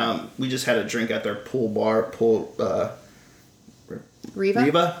 okay. Yeah. We just had a drink at their pool bar.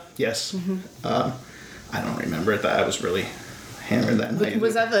 Riva? Yes. I don't remember it. That I was really hammered that night.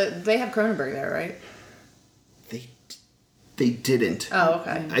 Was that they have Kronenberg there, right? They didn't. Oh,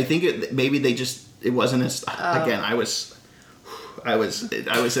 okay. I think maybe they just it wasn't as again. I was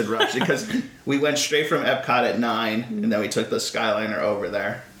in rush because we went straight from Epcot at 9, and then we took the Skyliner over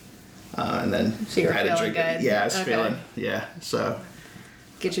there, and then So you were had a feeling drink. good? Yeah, I was Okay. feeling. Yeah, so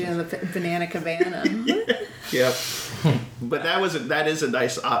Get you in the Banana Cabana. yep. But that is a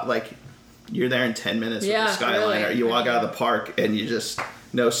nice like you're there in 10 minutes Yeah, with the Skyliner. really. You walk out of the park and you just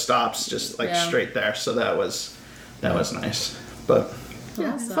no stops, just like Yeah. straight there. So that was nice. But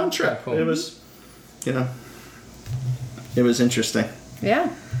yeah, Awesome. fun trip. Cool. It was, it was interesting. Yeah.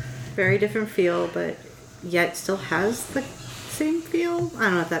 Very different feel, but yet still has the same feel. I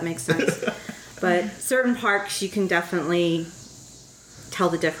don't know if that makes sense. But certain parks you can definitely tell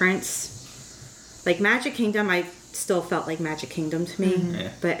the difference. Like Magic Kingdom, I still felt like Magic Kingdom to me. Yeah.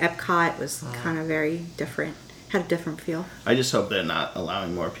 But Epcot was kind of very different. Had a different feel. I just hope they're not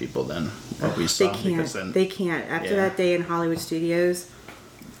allowing more people than what we They saw can't. because then They can't. After Yeah. that day in Hollywood Studios,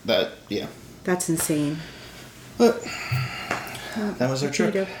 that's insane. But that was our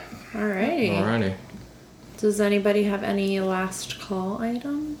trip. All right. Alrighty. Does anybody have any last call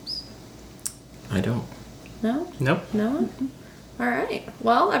items? I don't. No? Nope. No? All right.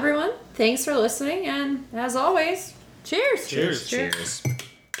 Well, everyone, thanks for listening. And as always, cheers. Cheers. Cheers.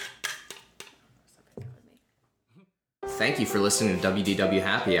 Thank you for listening to WDW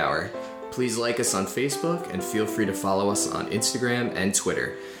Happy Hour. Please like us on Facebook and feel free to follow us on Instagram and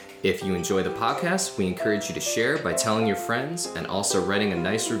Twitter. If you enjoy the podcast, we encourage you to share by telling your friends and also writing a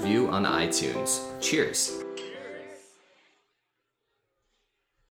nice review on iTunes. Cheers.